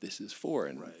what this is for.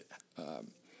 And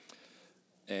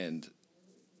and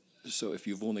so if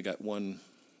you've only got one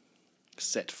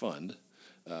set fund,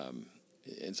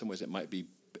 in some ways it might be,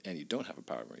 and you don't have a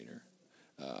power meter,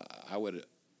 I would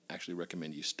actually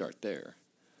recommend you start there,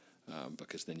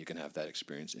 because then you can have that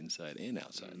experience inside and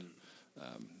outside.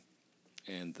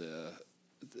 And the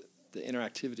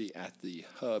interactivity at the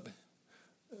hub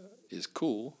is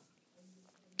cool,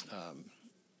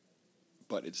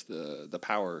 but it's the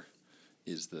power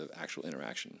is the actual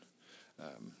interaction.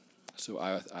 So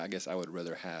I guess I would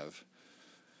rather have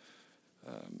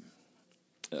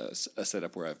a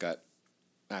setup where I've got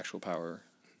actual power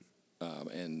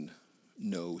and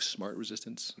no smart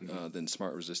resistance than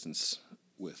smart resistance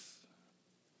with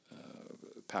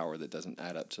power that doesn't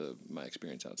add up to my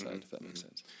experience outside, if that makes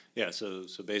sense. Yeah, so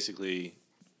basically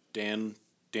Dan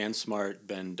smart,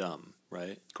 Ben dumb,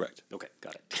 right? Correct. Okay,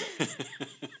 got it.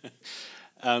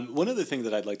 One other thing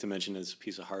that I'd like to mention is a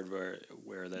piece of hardware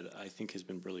that I think has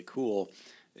been really cool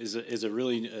is a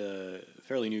really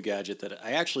fairly new gadget that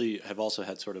I actually have also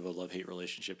had sort of a love-hate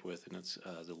relationship with, and it's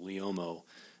the Leomo.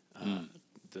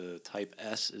 The Type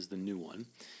S is the new one,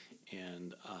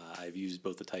 and I've used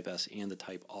both the Type S and the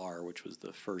Type R, which was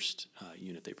the first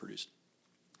unit they produced.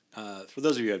 For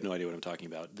those of you who have no idea what I'm talking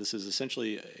about, this is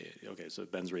essentially, okay, so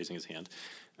Ben's raising his hand.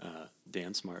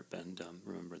 Dan smart, Ben dumb,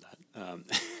 remember that.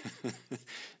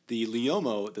 The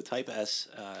Leomo, the Type S,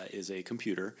 is a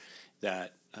computer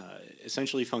that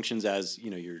essentially functions as,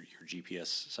 your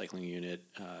GPS cycling unit,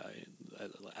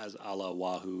 as a la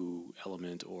Wahoo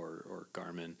Element or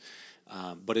Garmin.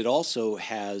 But it also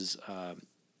has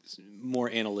more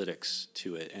analytics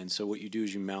to it, and so what you do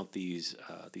is you mount these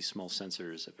small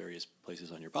sensors at various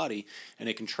places on your body, and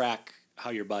it can track how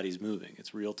your body's moving.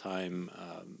 It's real-time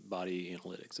body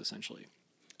analytics, essentially.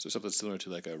 So something similar to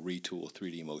like a Retool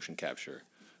 3D motion capture,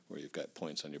 where you've got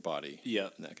points on your body,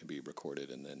 and that can be recorded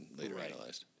and then later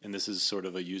analyzed. And this is sort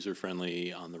of a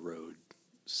user-friendly on-the-road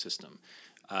system.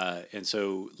 And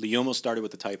so Leomo started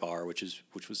with the Type R, which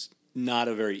was not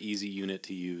a very easy unit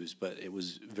to use, but it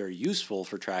was very useful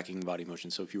for tracking body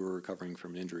motion. So if you were recovering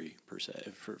from an injury, per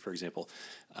se, for example,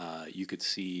 you could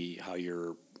see how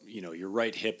your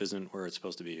right hip isn't where it's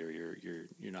supposed to be, or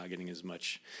you're not getting as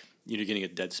much, you're getting a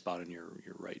dead spot on your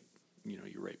right,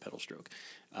 your right pedal stroke.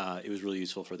 It was really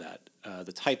useful for that.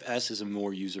 The Type S is a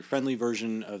more user-friendly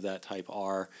version of that Type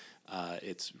R.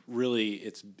 It's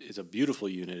a beautiful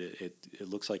unit. It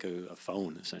looks like a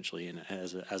phone essentially, and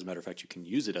as a matter of fact, you can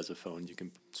use it as a phone. You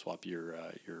can swap your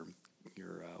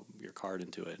card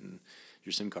into it and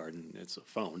your SIM card, and it's a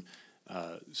phone.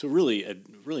 So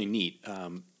really neat.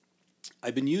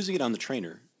 I've been using it on the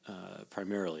trainer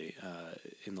primarily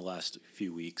in the last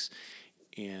few weeks,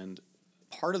 and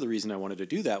part of the reason I wanted to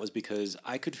do that was because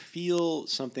I could feel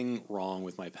something wrong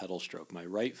with my pedal stroke. My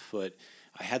right foot,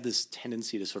 I had this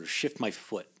tendency to sort of shift my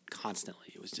foot constantly.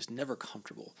 It was just never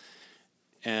comfortable.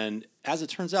 And as it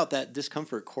turns out, that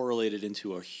discomfort correlated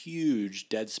into a huge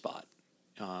dead spot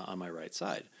on my right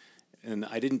side. And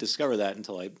I didn't discover that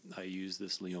until I used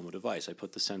this Leomo device. I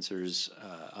put the sensors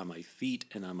on my feet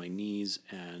and on my knees,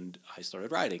 and I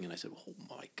started riding. And I said, "Oh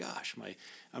my gosh,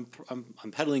 I'm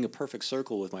pedaling a perfect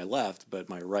circle with my left, but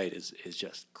my right is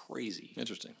just crazy."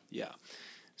 Interesting. Yeah.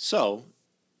 So,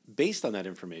 based on that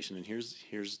information, and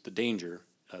here's the danger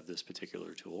of this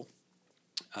particular tool.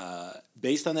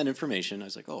 Based on that information, I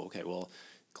was like, "Oh, okay. Well,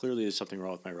 clearly there's something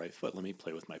wrong with my right foot. Let me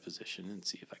play with my position and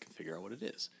see if I can figure out what it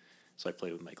is." So I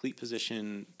played with my cleat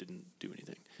position, didn't do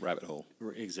anything. Rabbit hole.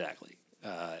 Exactly.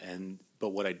 But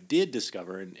what I did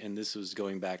discover, and this was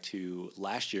going back to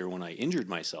last year when I injured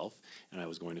myself and I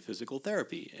was going to physical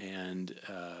therapy, and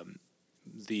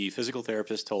the physical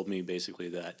therapist told me basically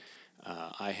that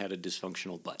I had a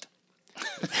dysfunctional butt.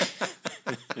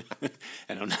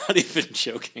 And I'm not even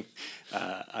joking.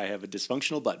 I have a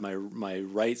dysfunctional butt. My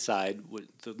right side,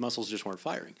 the muscles just weren't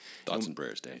firing. Thoughts and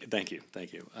prayers, Dan. Thank you.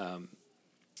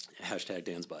 Hashtag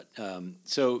Dan's butt.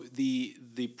 So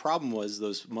the problem was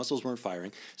those muscles weren't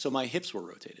firing, so my hips were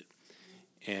rotated,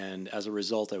 and as a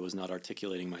result, I was not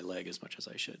articulating my leg as much as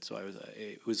I should. So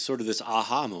it was sort of this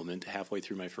aha moment halfway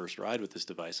through my first ride with this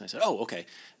device, and I said, "Oh, okay,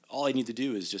 all I need to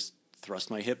do is just thrust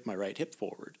my right hip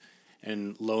forward,"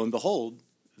 and lo and behold,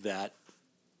 that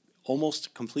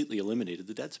almost completely eliminated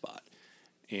the dead spot,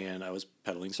 and I was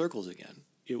pedaling circles again.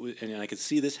 And I could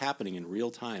see this happening in real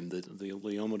time. The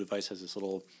Leomo device has this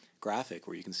little graphic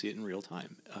where you can see it in real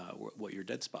time, what your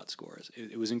dead spot score is.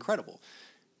 It was incredible.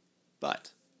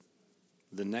 But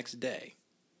the next day,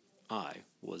 I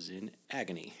was in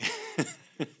agony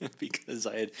because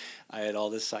I had all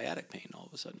this sciatic pain all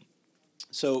of a sudden.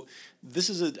 So this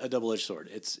is a double-edged sword.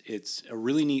 It's a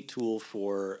really neat tool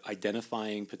for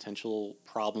identifying potential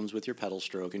problems with your pedal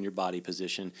stroke and your body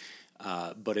position,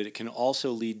 but it can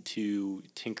also lead to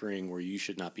tinkering where you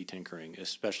should not be tinkering,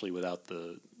 especially without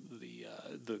the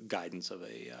guidance of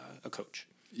a coach.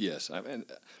 Yes,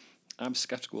 I'm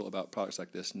skeptical about products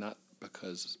like this, not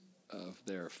because of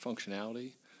their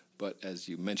functionality, but as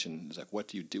you mentioned, it's like, what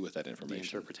do you do with that information? The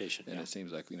interpretation. And yeah. It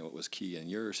seems like, what was key in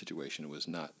your situation was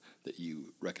not that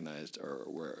you recognized or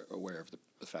were aware of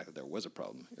the fact that there was a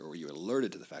problem, or were you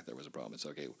alerted to the fact there was a problem. It's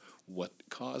okay, what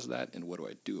caused that, and what do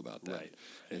I do about that? Right.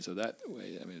 And so that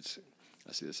way,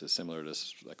 I see this as similar to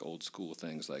like old school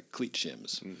things like cleat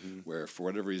shims, where for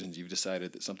whatever reasons you've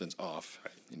decided that something's off,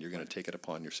 and you're going to take it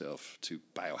upon yourself to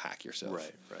biohack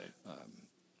yourself. Right.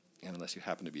 And unless you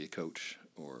happen to be a coach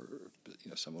or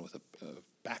someone with a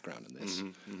background in this,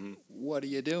 what are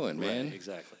you doing, man? Right,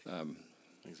 exactly.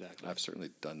 Exactly. I've certainly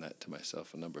done that to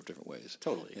myself a number of different ways.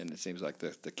 Totally. And it seems like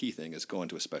the key thing is going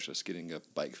to a specialist, getting a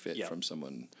bike fit from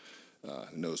someone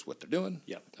who knows what they're doing.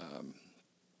 Yep.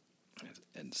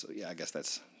 And so, I guess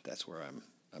that's where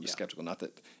I'm skeptical. Not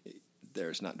that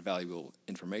there's not valuable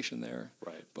information there,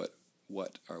 right? But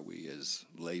what are we as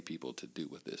lay people to do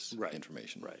with this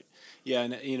information? Right. Yeah,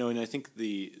 and I think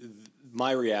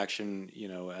my reaction,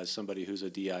 as somebody who's a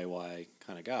DIY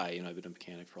kind of guy, I've been a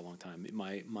mechanic for a long time.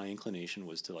 My inclination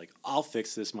was to I'll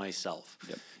fix this myself.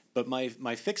 Yep. But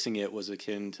my fixing it was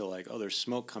akin to oh, there's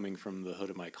smoke coming from the hood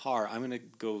of my car. I'm going to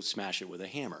go smash it with a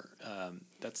hammer.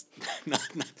 That's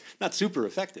not super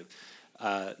effective.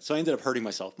 So I ended up hurting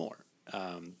myself more.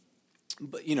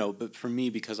 But for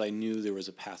me, because I knew there was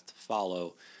a path to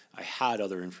follow, I had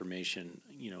other information.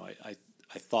 I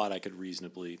thought I could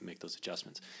reasonably make those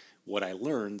adjustments. What I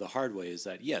learned the hard way is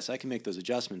that yes, I can make those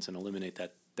adjustments and eliminate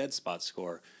that dead spot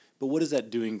score. But what is that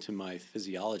doing to my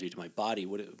physiology, to my body,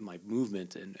 my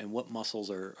movement, and what muscles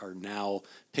are now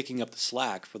picking up the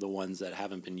slack for the ones that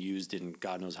haven't been used in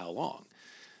God knows how long?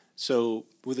 So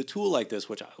with a tool like this,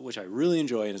 which I really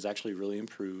enjoy and has actually really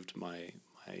improved my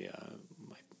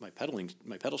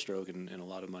pedal stroke and a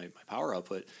lot of my power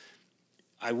output,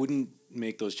 I wouldn't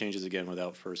make those changes again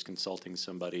without first consulting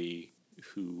somebody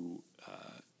who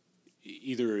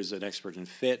either is an expert in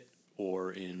fit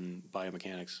or in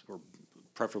biomechanics, or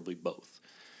preferably both.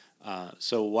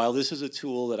 So while this is a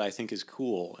tool that I think is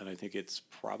cool, and I think it's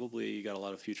probably got a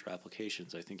lot of future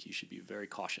applications, I think you should be very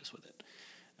cautious with it.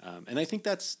 And I think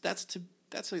that's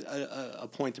a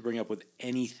point to bring up with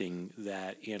anything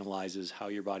that analyzes how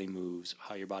your body moves,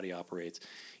 how your body operates,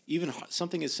 even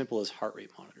something as simple as heart rate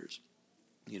monitors.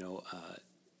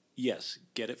 Yes,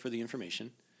 get it for the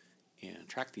information, and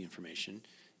track the information.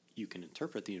 You can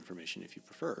interpret the information if you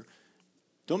prefer.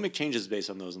 Don't make changes based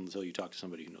on those until you talk to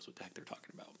somebody who knows what the heck they're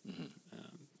talking about.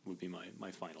 Would be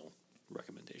my final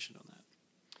recommendation on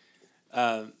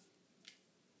that.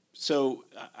 So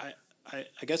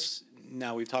I guess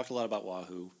now we've talked a lot about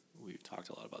Wahoo. We've talked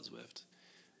a lot about Zwift.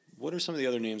 What are some of the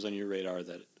other names on your radar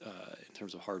that, in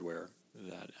terms of hardware,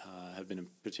 that have been in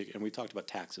particular? And we talked about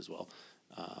Tacx as well.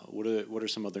 What are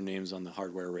some other names on the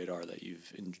hardware radar that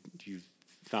you've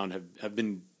found have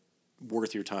been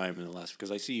worth your time in the last?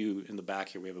 Because I see you in the back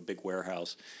here. We have a big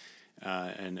warehouse,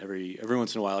 and every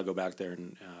once in a while I go back there,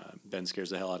 and Ben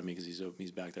scares the hell out of me because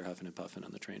he's back there huffing and puffing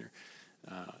on the trainer,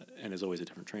 and is always a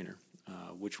different trainer.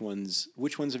 Which ones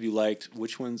have you liked?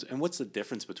 Which ones, and what's the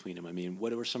difference between them? I mean,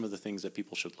 what are some of the things that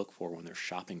people should look for when they're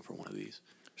shopping for one of these?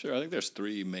 Sure, I think there's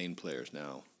three main players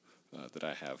now that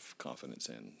I have confidence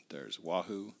in. There's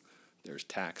Wahoo, there's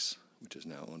Tacx, which is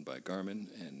now owned by Garmin,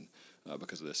 and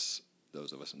because of this,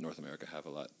 those of us in North America have a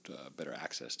lot better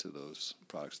access to those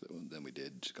products than we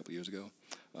did just a couple years ago.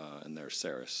 And there's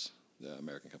Ceres, the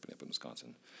American company up in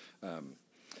Wisconsin.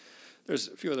 There's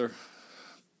a few other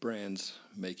brands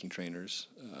making trainers,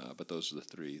 but those are the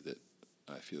three that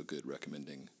I feel good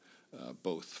recommending,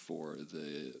 both for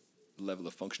the level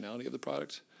of functionality of the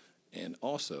product and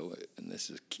also, and this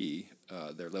is key,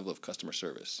 their level of customer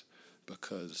service,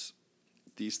 because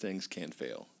these things can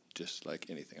fail just like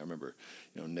anything. I remember,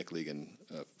 Nick Legan,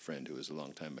 a friend who was a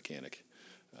longtime mechanic,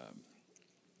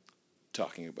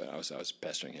 talking about, I was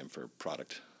pestering him for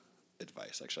product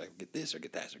advice, like, should I get this or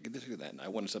get that or get this or get that? And I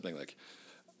wanted something like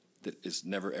that is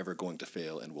never ever going to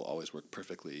fail and will always work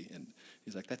perfectly. And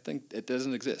he's like, that thing, it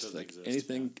doesn't exist.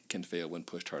 Anything can fail when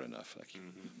pushed hard enough. Like,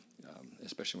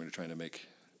 especially when you're trying to make,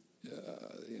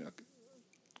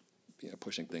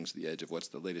 pushing things to the edge of what's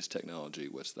the latest technology,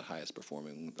 what's the highest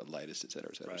performing, the lightest, et cetera,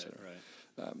 et cetera, et cetera.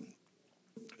 Right.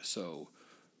 So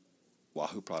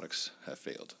Wahoo products have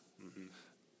failed.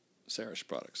 Ceres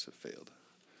products have failed.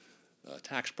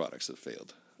 Tacx products have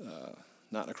failed.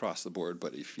 Not across the board,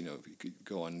 but if you could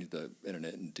go on the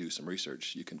internet and do some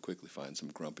research, you can quickly find some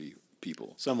grumpy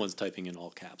people. Someone's typing in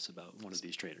all caps about one of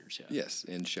these trainers. Yeah. Yes,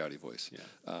 in shouty voice.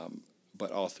 Yeah.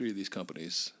 But all three of these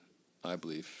companies, I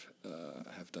believe,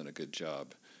 have done a good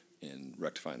job in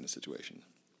rectifying the situation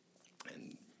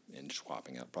and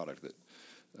swapping out product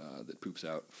that poops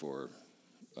out for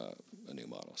a new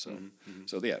model. So,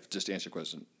 so yeah, just to answer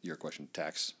your question,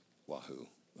 Tacx, Wahoo,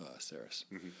 Ceres.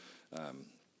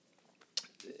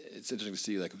 It's interesting to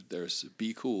see, like, there's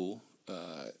Be Cool,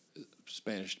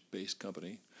 Spanish-based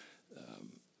company,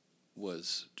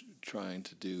 was trying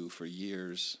to do for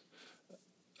years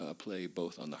play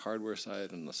both on the hardware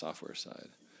side and the software side.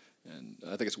 And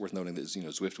I think it's worth noting that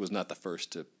Zwift was not the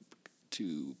first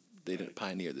to they didn't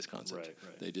pioneer this concept.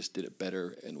 Right. They just did it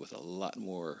better and with a lot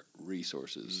more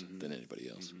resources than anybody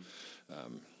else.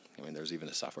 There's even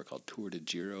a software called Tour de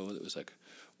Giro that was like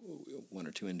one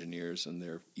or two engineers in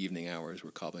their evening hours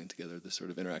were cobbling together this sort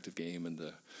of interactive game, and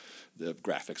the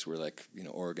graphics were like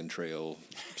Oregon Trail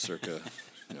circa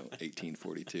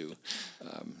 1842.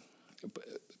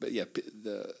 But yeah,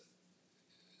 the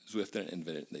Zwift didn't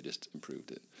invent it; they just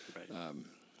improved it. Right.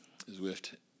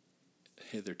 Zwift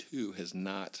hitherto has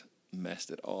not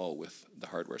messed at all with the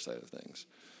hardware side of things.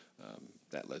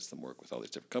 That lets them work with all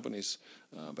these different companies,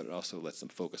 but it also lets them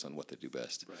focus on what they do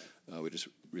best. Right. We just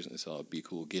recently saw Be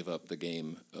Cool give up the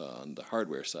game on the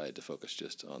hardware side to focus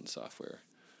just on software.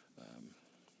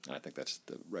 And I think that's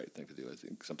the right thing to do. I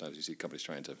think sometimes you see companies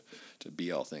trying to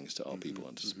be all things to all people,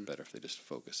 and it's better if they just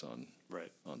focus on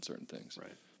certain things.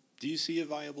 Right. Do you see a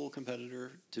viable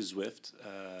competitor to Zwift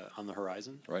on the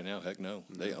horizon? Right now, heck no.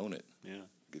 They own it. Yeah.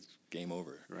 It's game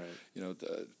over. Right.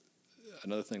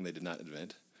 Another thing they did not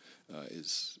invent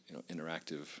is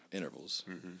interactive intervals.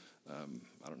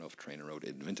 I don't know if TrainerRoad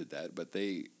invented that, but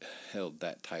they held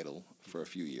that title for a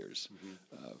few years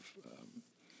of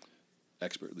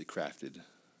expertly crafted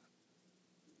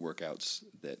workouts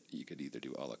that you could either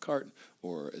do a la carte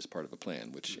or as part of a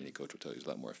plan, which any coach will tell you is a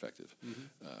lot more effective.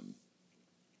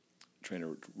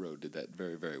 TrainerRoad did that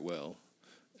very, very well,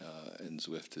 and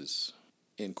Zwift has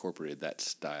incorporated that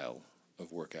style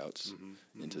of workouts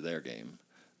into their game.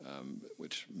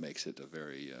 Which makes it a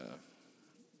very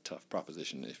tough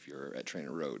proposition if you're at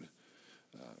TrainerRoad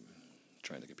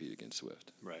trying to compete against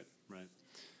Zwift. Right.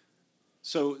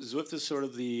 So Zwift is sort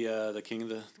of the king of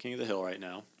the hill right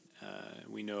now.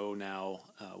 We know now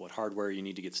what hardware you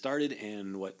need to get started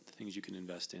and what things you can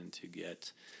invest in to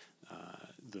get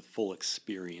the full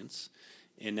experience.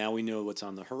 And now we know what's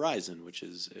on the horizon,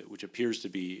 which appears to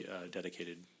be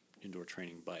dedicated indoor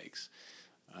training bikes.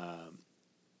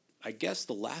 I guess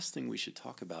the last thing we should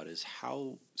talk about is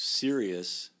how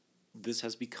serious this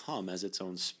has become as its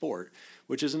own sport,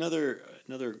 which is another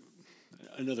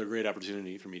great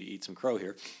opportunity for me to eat some crow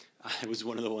here. I was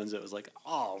one of the ones that was like,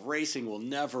 "Oh, racing will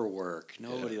never work.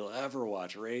 Nobody will ever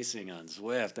watch racing on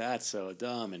Zwift. That's so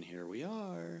dumb." And here we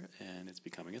are, and it's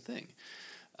becoming a thing.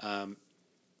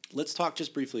 Let's talk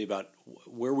just briefly about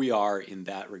where we are in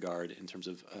that regard in terms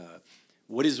of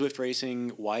what is Zwift racing?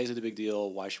 Why is it a big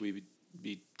deal? Why should we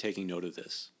be taking note of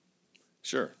this?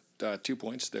 Sure. 2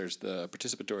 points. There's the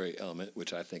participatory element,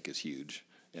 which I think is huge,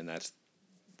 and that's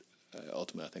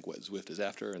ultimately, I think, what Zwift is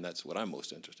after, and that's what I'm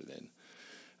most interested in.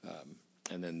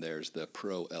 And then there's the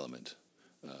pro element,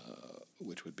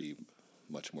 which would be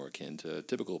much more akin to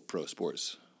typical pro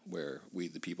sports, where we,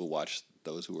 the people, watch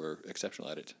those who are exceptional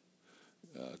at it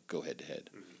go head to head.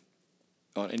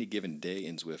 On any given day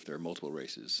in Zwift, there are multiple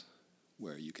races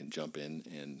where you can jump in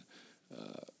and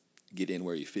get in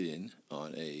where you fit in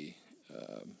on a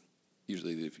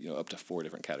usually up to 4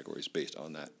 different categories based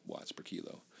on that watts per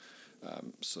kilo.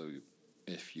 So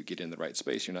if you get in the right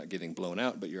space, you're not getting blown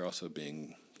out, but you're also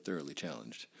being thoroughly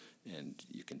challenged. And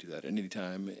you can do that at any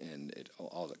time, and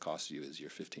all that costs you is your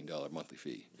 $15 monthly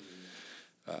fee.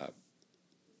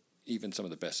 Even some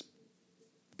of the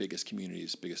biggest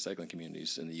cycling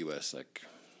communities in the U.S., like,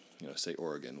 say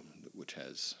Oregon, which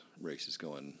has races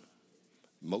going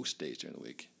most days during the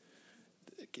week,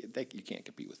 you can't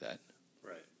compete with that.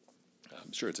 Right.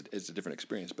 Sure, it's a different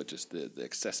experience, but just the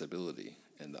accessibility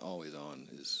and the always on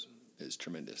is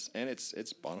tremendous, and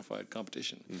it's bona fide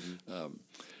competition.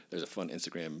 There's a fun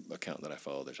Instagram account that I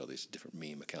follow. There's all these different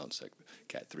meme accounts like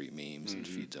Cat3 memes and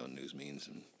Feed Zone News memes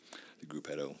and the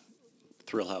Gruppetto.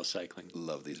 Thrill House Cycling.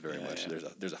 Love these very much. Yeah.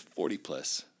 There's a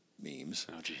 40+ memes.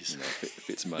 Oh, jeez.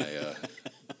 Fits my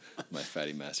my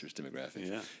Fatty Masters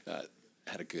demographic. Yeah.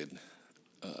 Had a good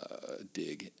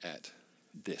dig at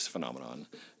this phenomenon,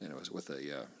 and it was with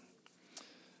a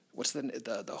what's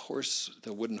the horse,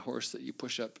 the wooden horse that you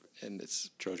push up, and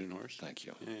it's Trojan horse. Thank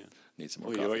you. Yeah. Need some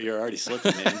more coffee. You're already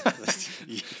slipping, man.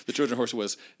 The Trojan horse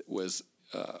was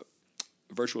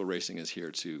virtual racing is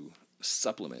here to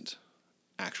supplement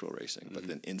actual racing, but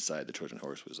then inside the Trojan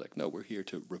horse was like, no, we're here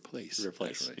to replace actual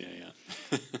racing. Yeah.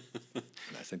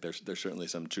 And I think there's certainly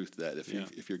some truth to that.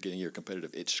 If you're getting your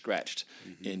competitive itch scratched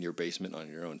in your basement on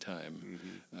your own time,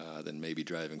 then maybe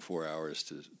driving 4 hours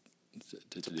to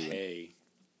pay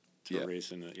to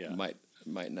race in it,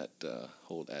 might not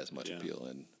hold as much appeal.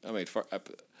 And I mean,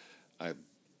 I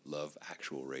love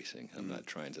actual racing. I'm not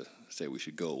trying to say we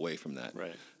should go away from that,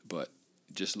 right? But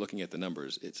just looking at the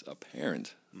numbers, it's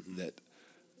apparent that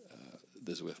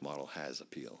the Zwift model has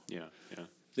appeal. Yeah.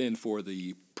 Then for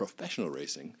the professional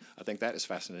racing, I think that is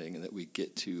fascinating in that we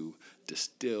get to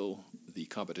distill the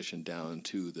competition down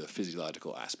to the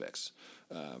physiological aspects.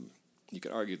 You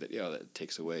could argue that that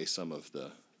takes away some of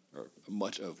or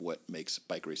much of what makes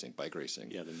bike racing.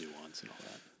 Yeah, the nuance and all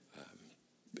that.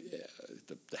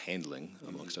 The handling,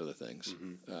 amongst other things.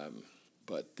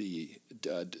 But the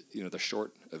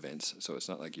short events, so it's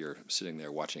not like you're sitting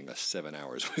there watching a 7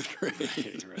 hours with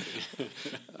race. Right.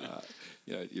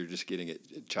 You're just getting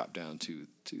it chopped down to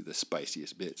the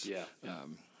spiciest bits. Yeah.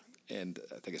 And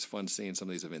I think it's fun seeing some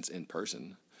of these events in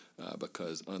person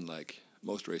because unlike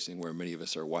most racing, where many of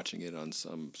us are watching it on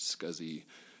some scuzzy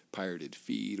pirated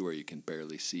feed where you can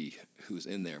barely see who's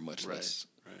in there, much less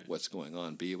what's going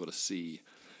on, be able to see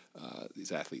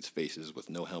these athletes' faces with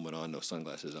no helmet on, no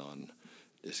sunglasses on,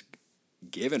 just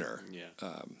giving her.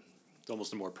 It's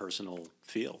almost a more personal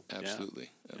feel. Absolutely.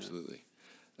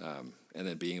 And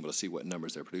then being able to see what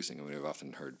numbers they're producing. I mean, I've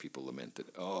often heard people lament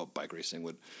that, bike racing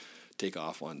would take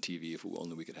off on TV if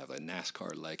only we could have a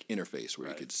NASCAR-like interface where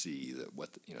you could see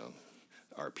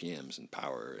RPMs and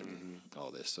power and all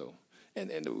this. So,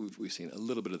 and we've seen a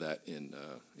little bit of that in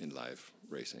live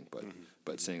racing,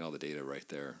 but seeing all the data right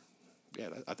there,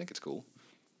 I think it's cool.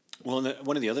 Well, and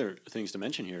one of the other things to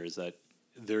mention here is that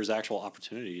there's actual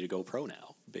opportunity to go pro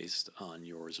now based on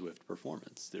your Zwift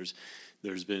performance.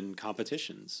 There's been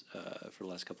competitions for the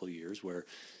last couple of years where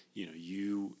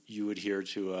you adhere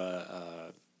to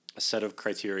a set of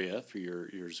criteria for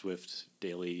your Zwift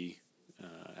daily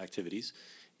activities,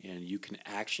 and you can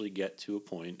actually get to a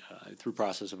point through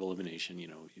process of elimination,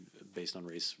 based on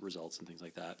race results and things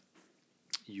like that.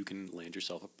 You can land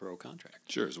yourself a pro contract.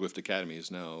 Sure. Zwift Academy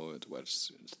is now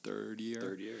its third year.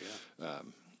 Third year,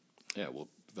 yeah. Well,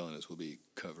 Villainous will be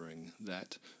covering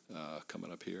that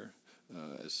coming up here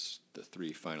as the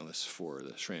 3 finalists for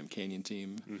the SRAM Canyon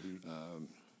team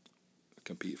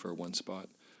compete for one spot,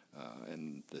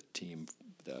 and the team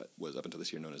that was up until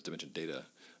this year known as Dimension Data,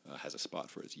 has a spot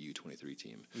for its U23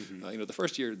 team. The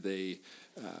first year they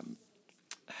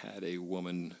had a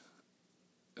woman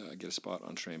get a spot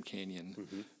on Shram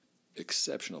Canyon.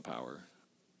 Exceptional power.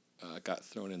 Got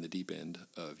thrown in the deep end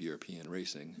of European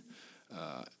racing,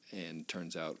 and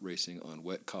turns out racing on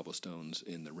wet cobblestones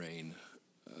in the rain,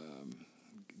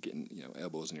 getting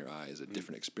elbows in your eye, is a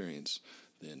different experience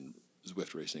than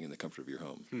Zwift racing in the comfort of your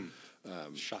home.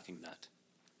 Shocking that.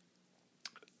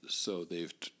 So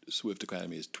Zwift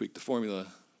Academy has tweaked the formula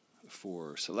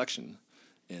for selection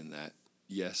in that,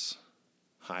 yes,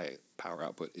 high power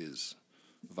output is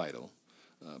vital,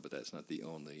 but that's not the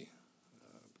only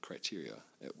criteria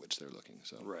at which they're looking.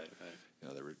 So Right.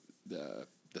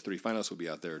 the three finalists will be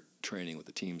out there training with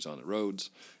the teams on the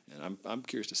roads, and I'm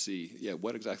curious to see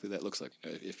what exactly that looks like.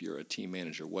 If you're a team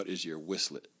manager, what is your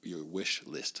wish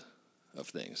list of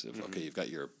things? If, okay, you've got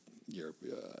your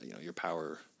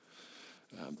power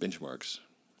benchmarks,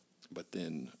 but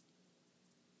then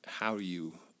how do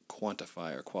you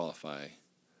quantify or qualify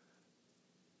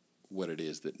what it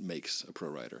is that makes a pro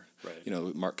rider?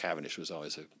 Right. Mark Cavendish was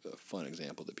always a fun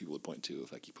example that people would point to.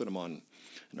 If you put him on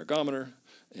an ergometer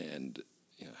and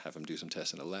have him do some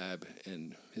tests in a lab,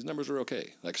 and his numbers are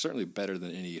okay, certainly better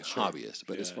than any hobbyist.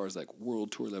 But as far as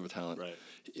world tour level talent, Right.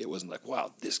 it wasn't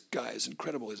wow, this guy is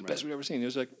incredible. He's the best we've ever seen. It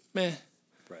was meh.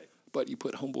 Right. But you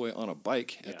put Homeboy on a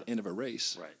bike at the end of a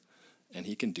race, Right. and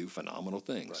he can do phenomenal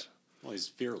things. Right. Well, he's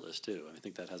fearless too, and I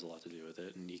think that has a lot to do with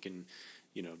it. And he can,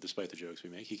 despite the jokes we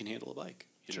make, he can handle a bike.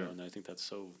 Sure. And I think that's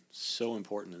so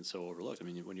important and so overlooked. I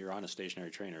mean, when you're on a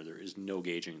stationary trainer, there is no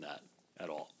gauging that at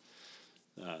all.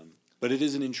 But it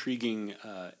is an intriguing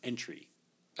entry.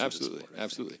 Absolutely, sport,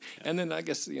 absolutely. Yeah. And then I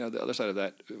guess the other side of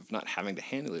that, of not having to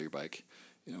handle your bike,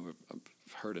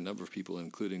 I've heard a number of people,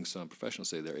 including some professionals,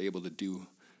 say they're able to do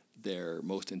their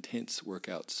most intense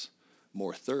workouts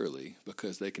more thoroughly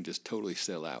because they can just totally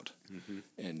sell out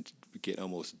and get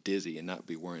almost dizzy and not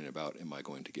be worrying about, am I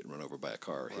going to get run over by a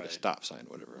car or hit a stop sign,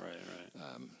 whatever.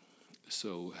 Right.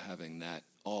 So having that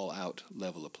all-out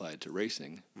level applied to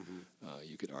racing,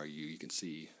 you could argue you can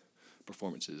see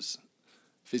performances,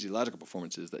 physiological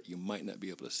performances that you might not be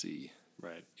able to see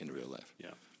in real life.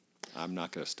 Yeah. I'm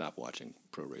not going to stop watching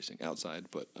pro racing outside,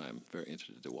 but I'm very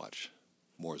interested to watch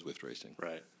more Zwift racing.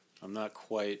 Right. I'm not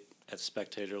quite at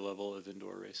spectator level of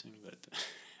indoor racing, but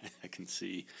I can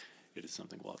see it is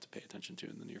something we'll have to pay attention to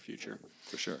in the near future.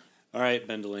 For sure. All right,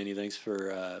 Ben Delaney, thanks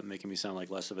for making me sound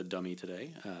like less of a dummy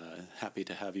today. Happy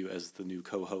to have you as the new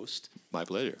co-host. My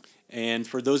pleasure. And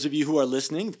for those of you who are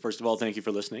listening, first of all, thank you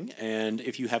for listening. And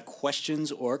if you have questions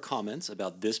or comments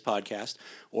about this podcast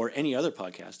or any other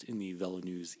podcast in the Velo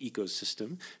News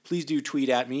ecosystem, please do tweet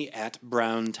at me at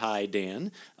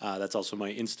BrownTieDan. That's also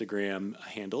my Instagram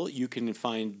handle. You can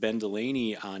find Ben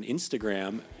Delaney on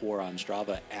Instagram or on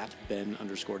Strava at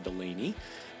Ben_Delaney.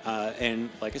 And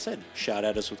like I said, shout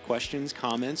at us with questions,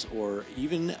 comments, or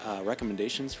even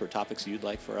recommendations for topics you'd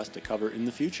like for us to cover in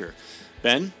the future.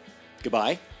 Ben,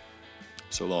 goodbye.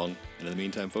 So long. And in the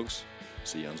meantime, folks,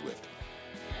 see you on Zwift.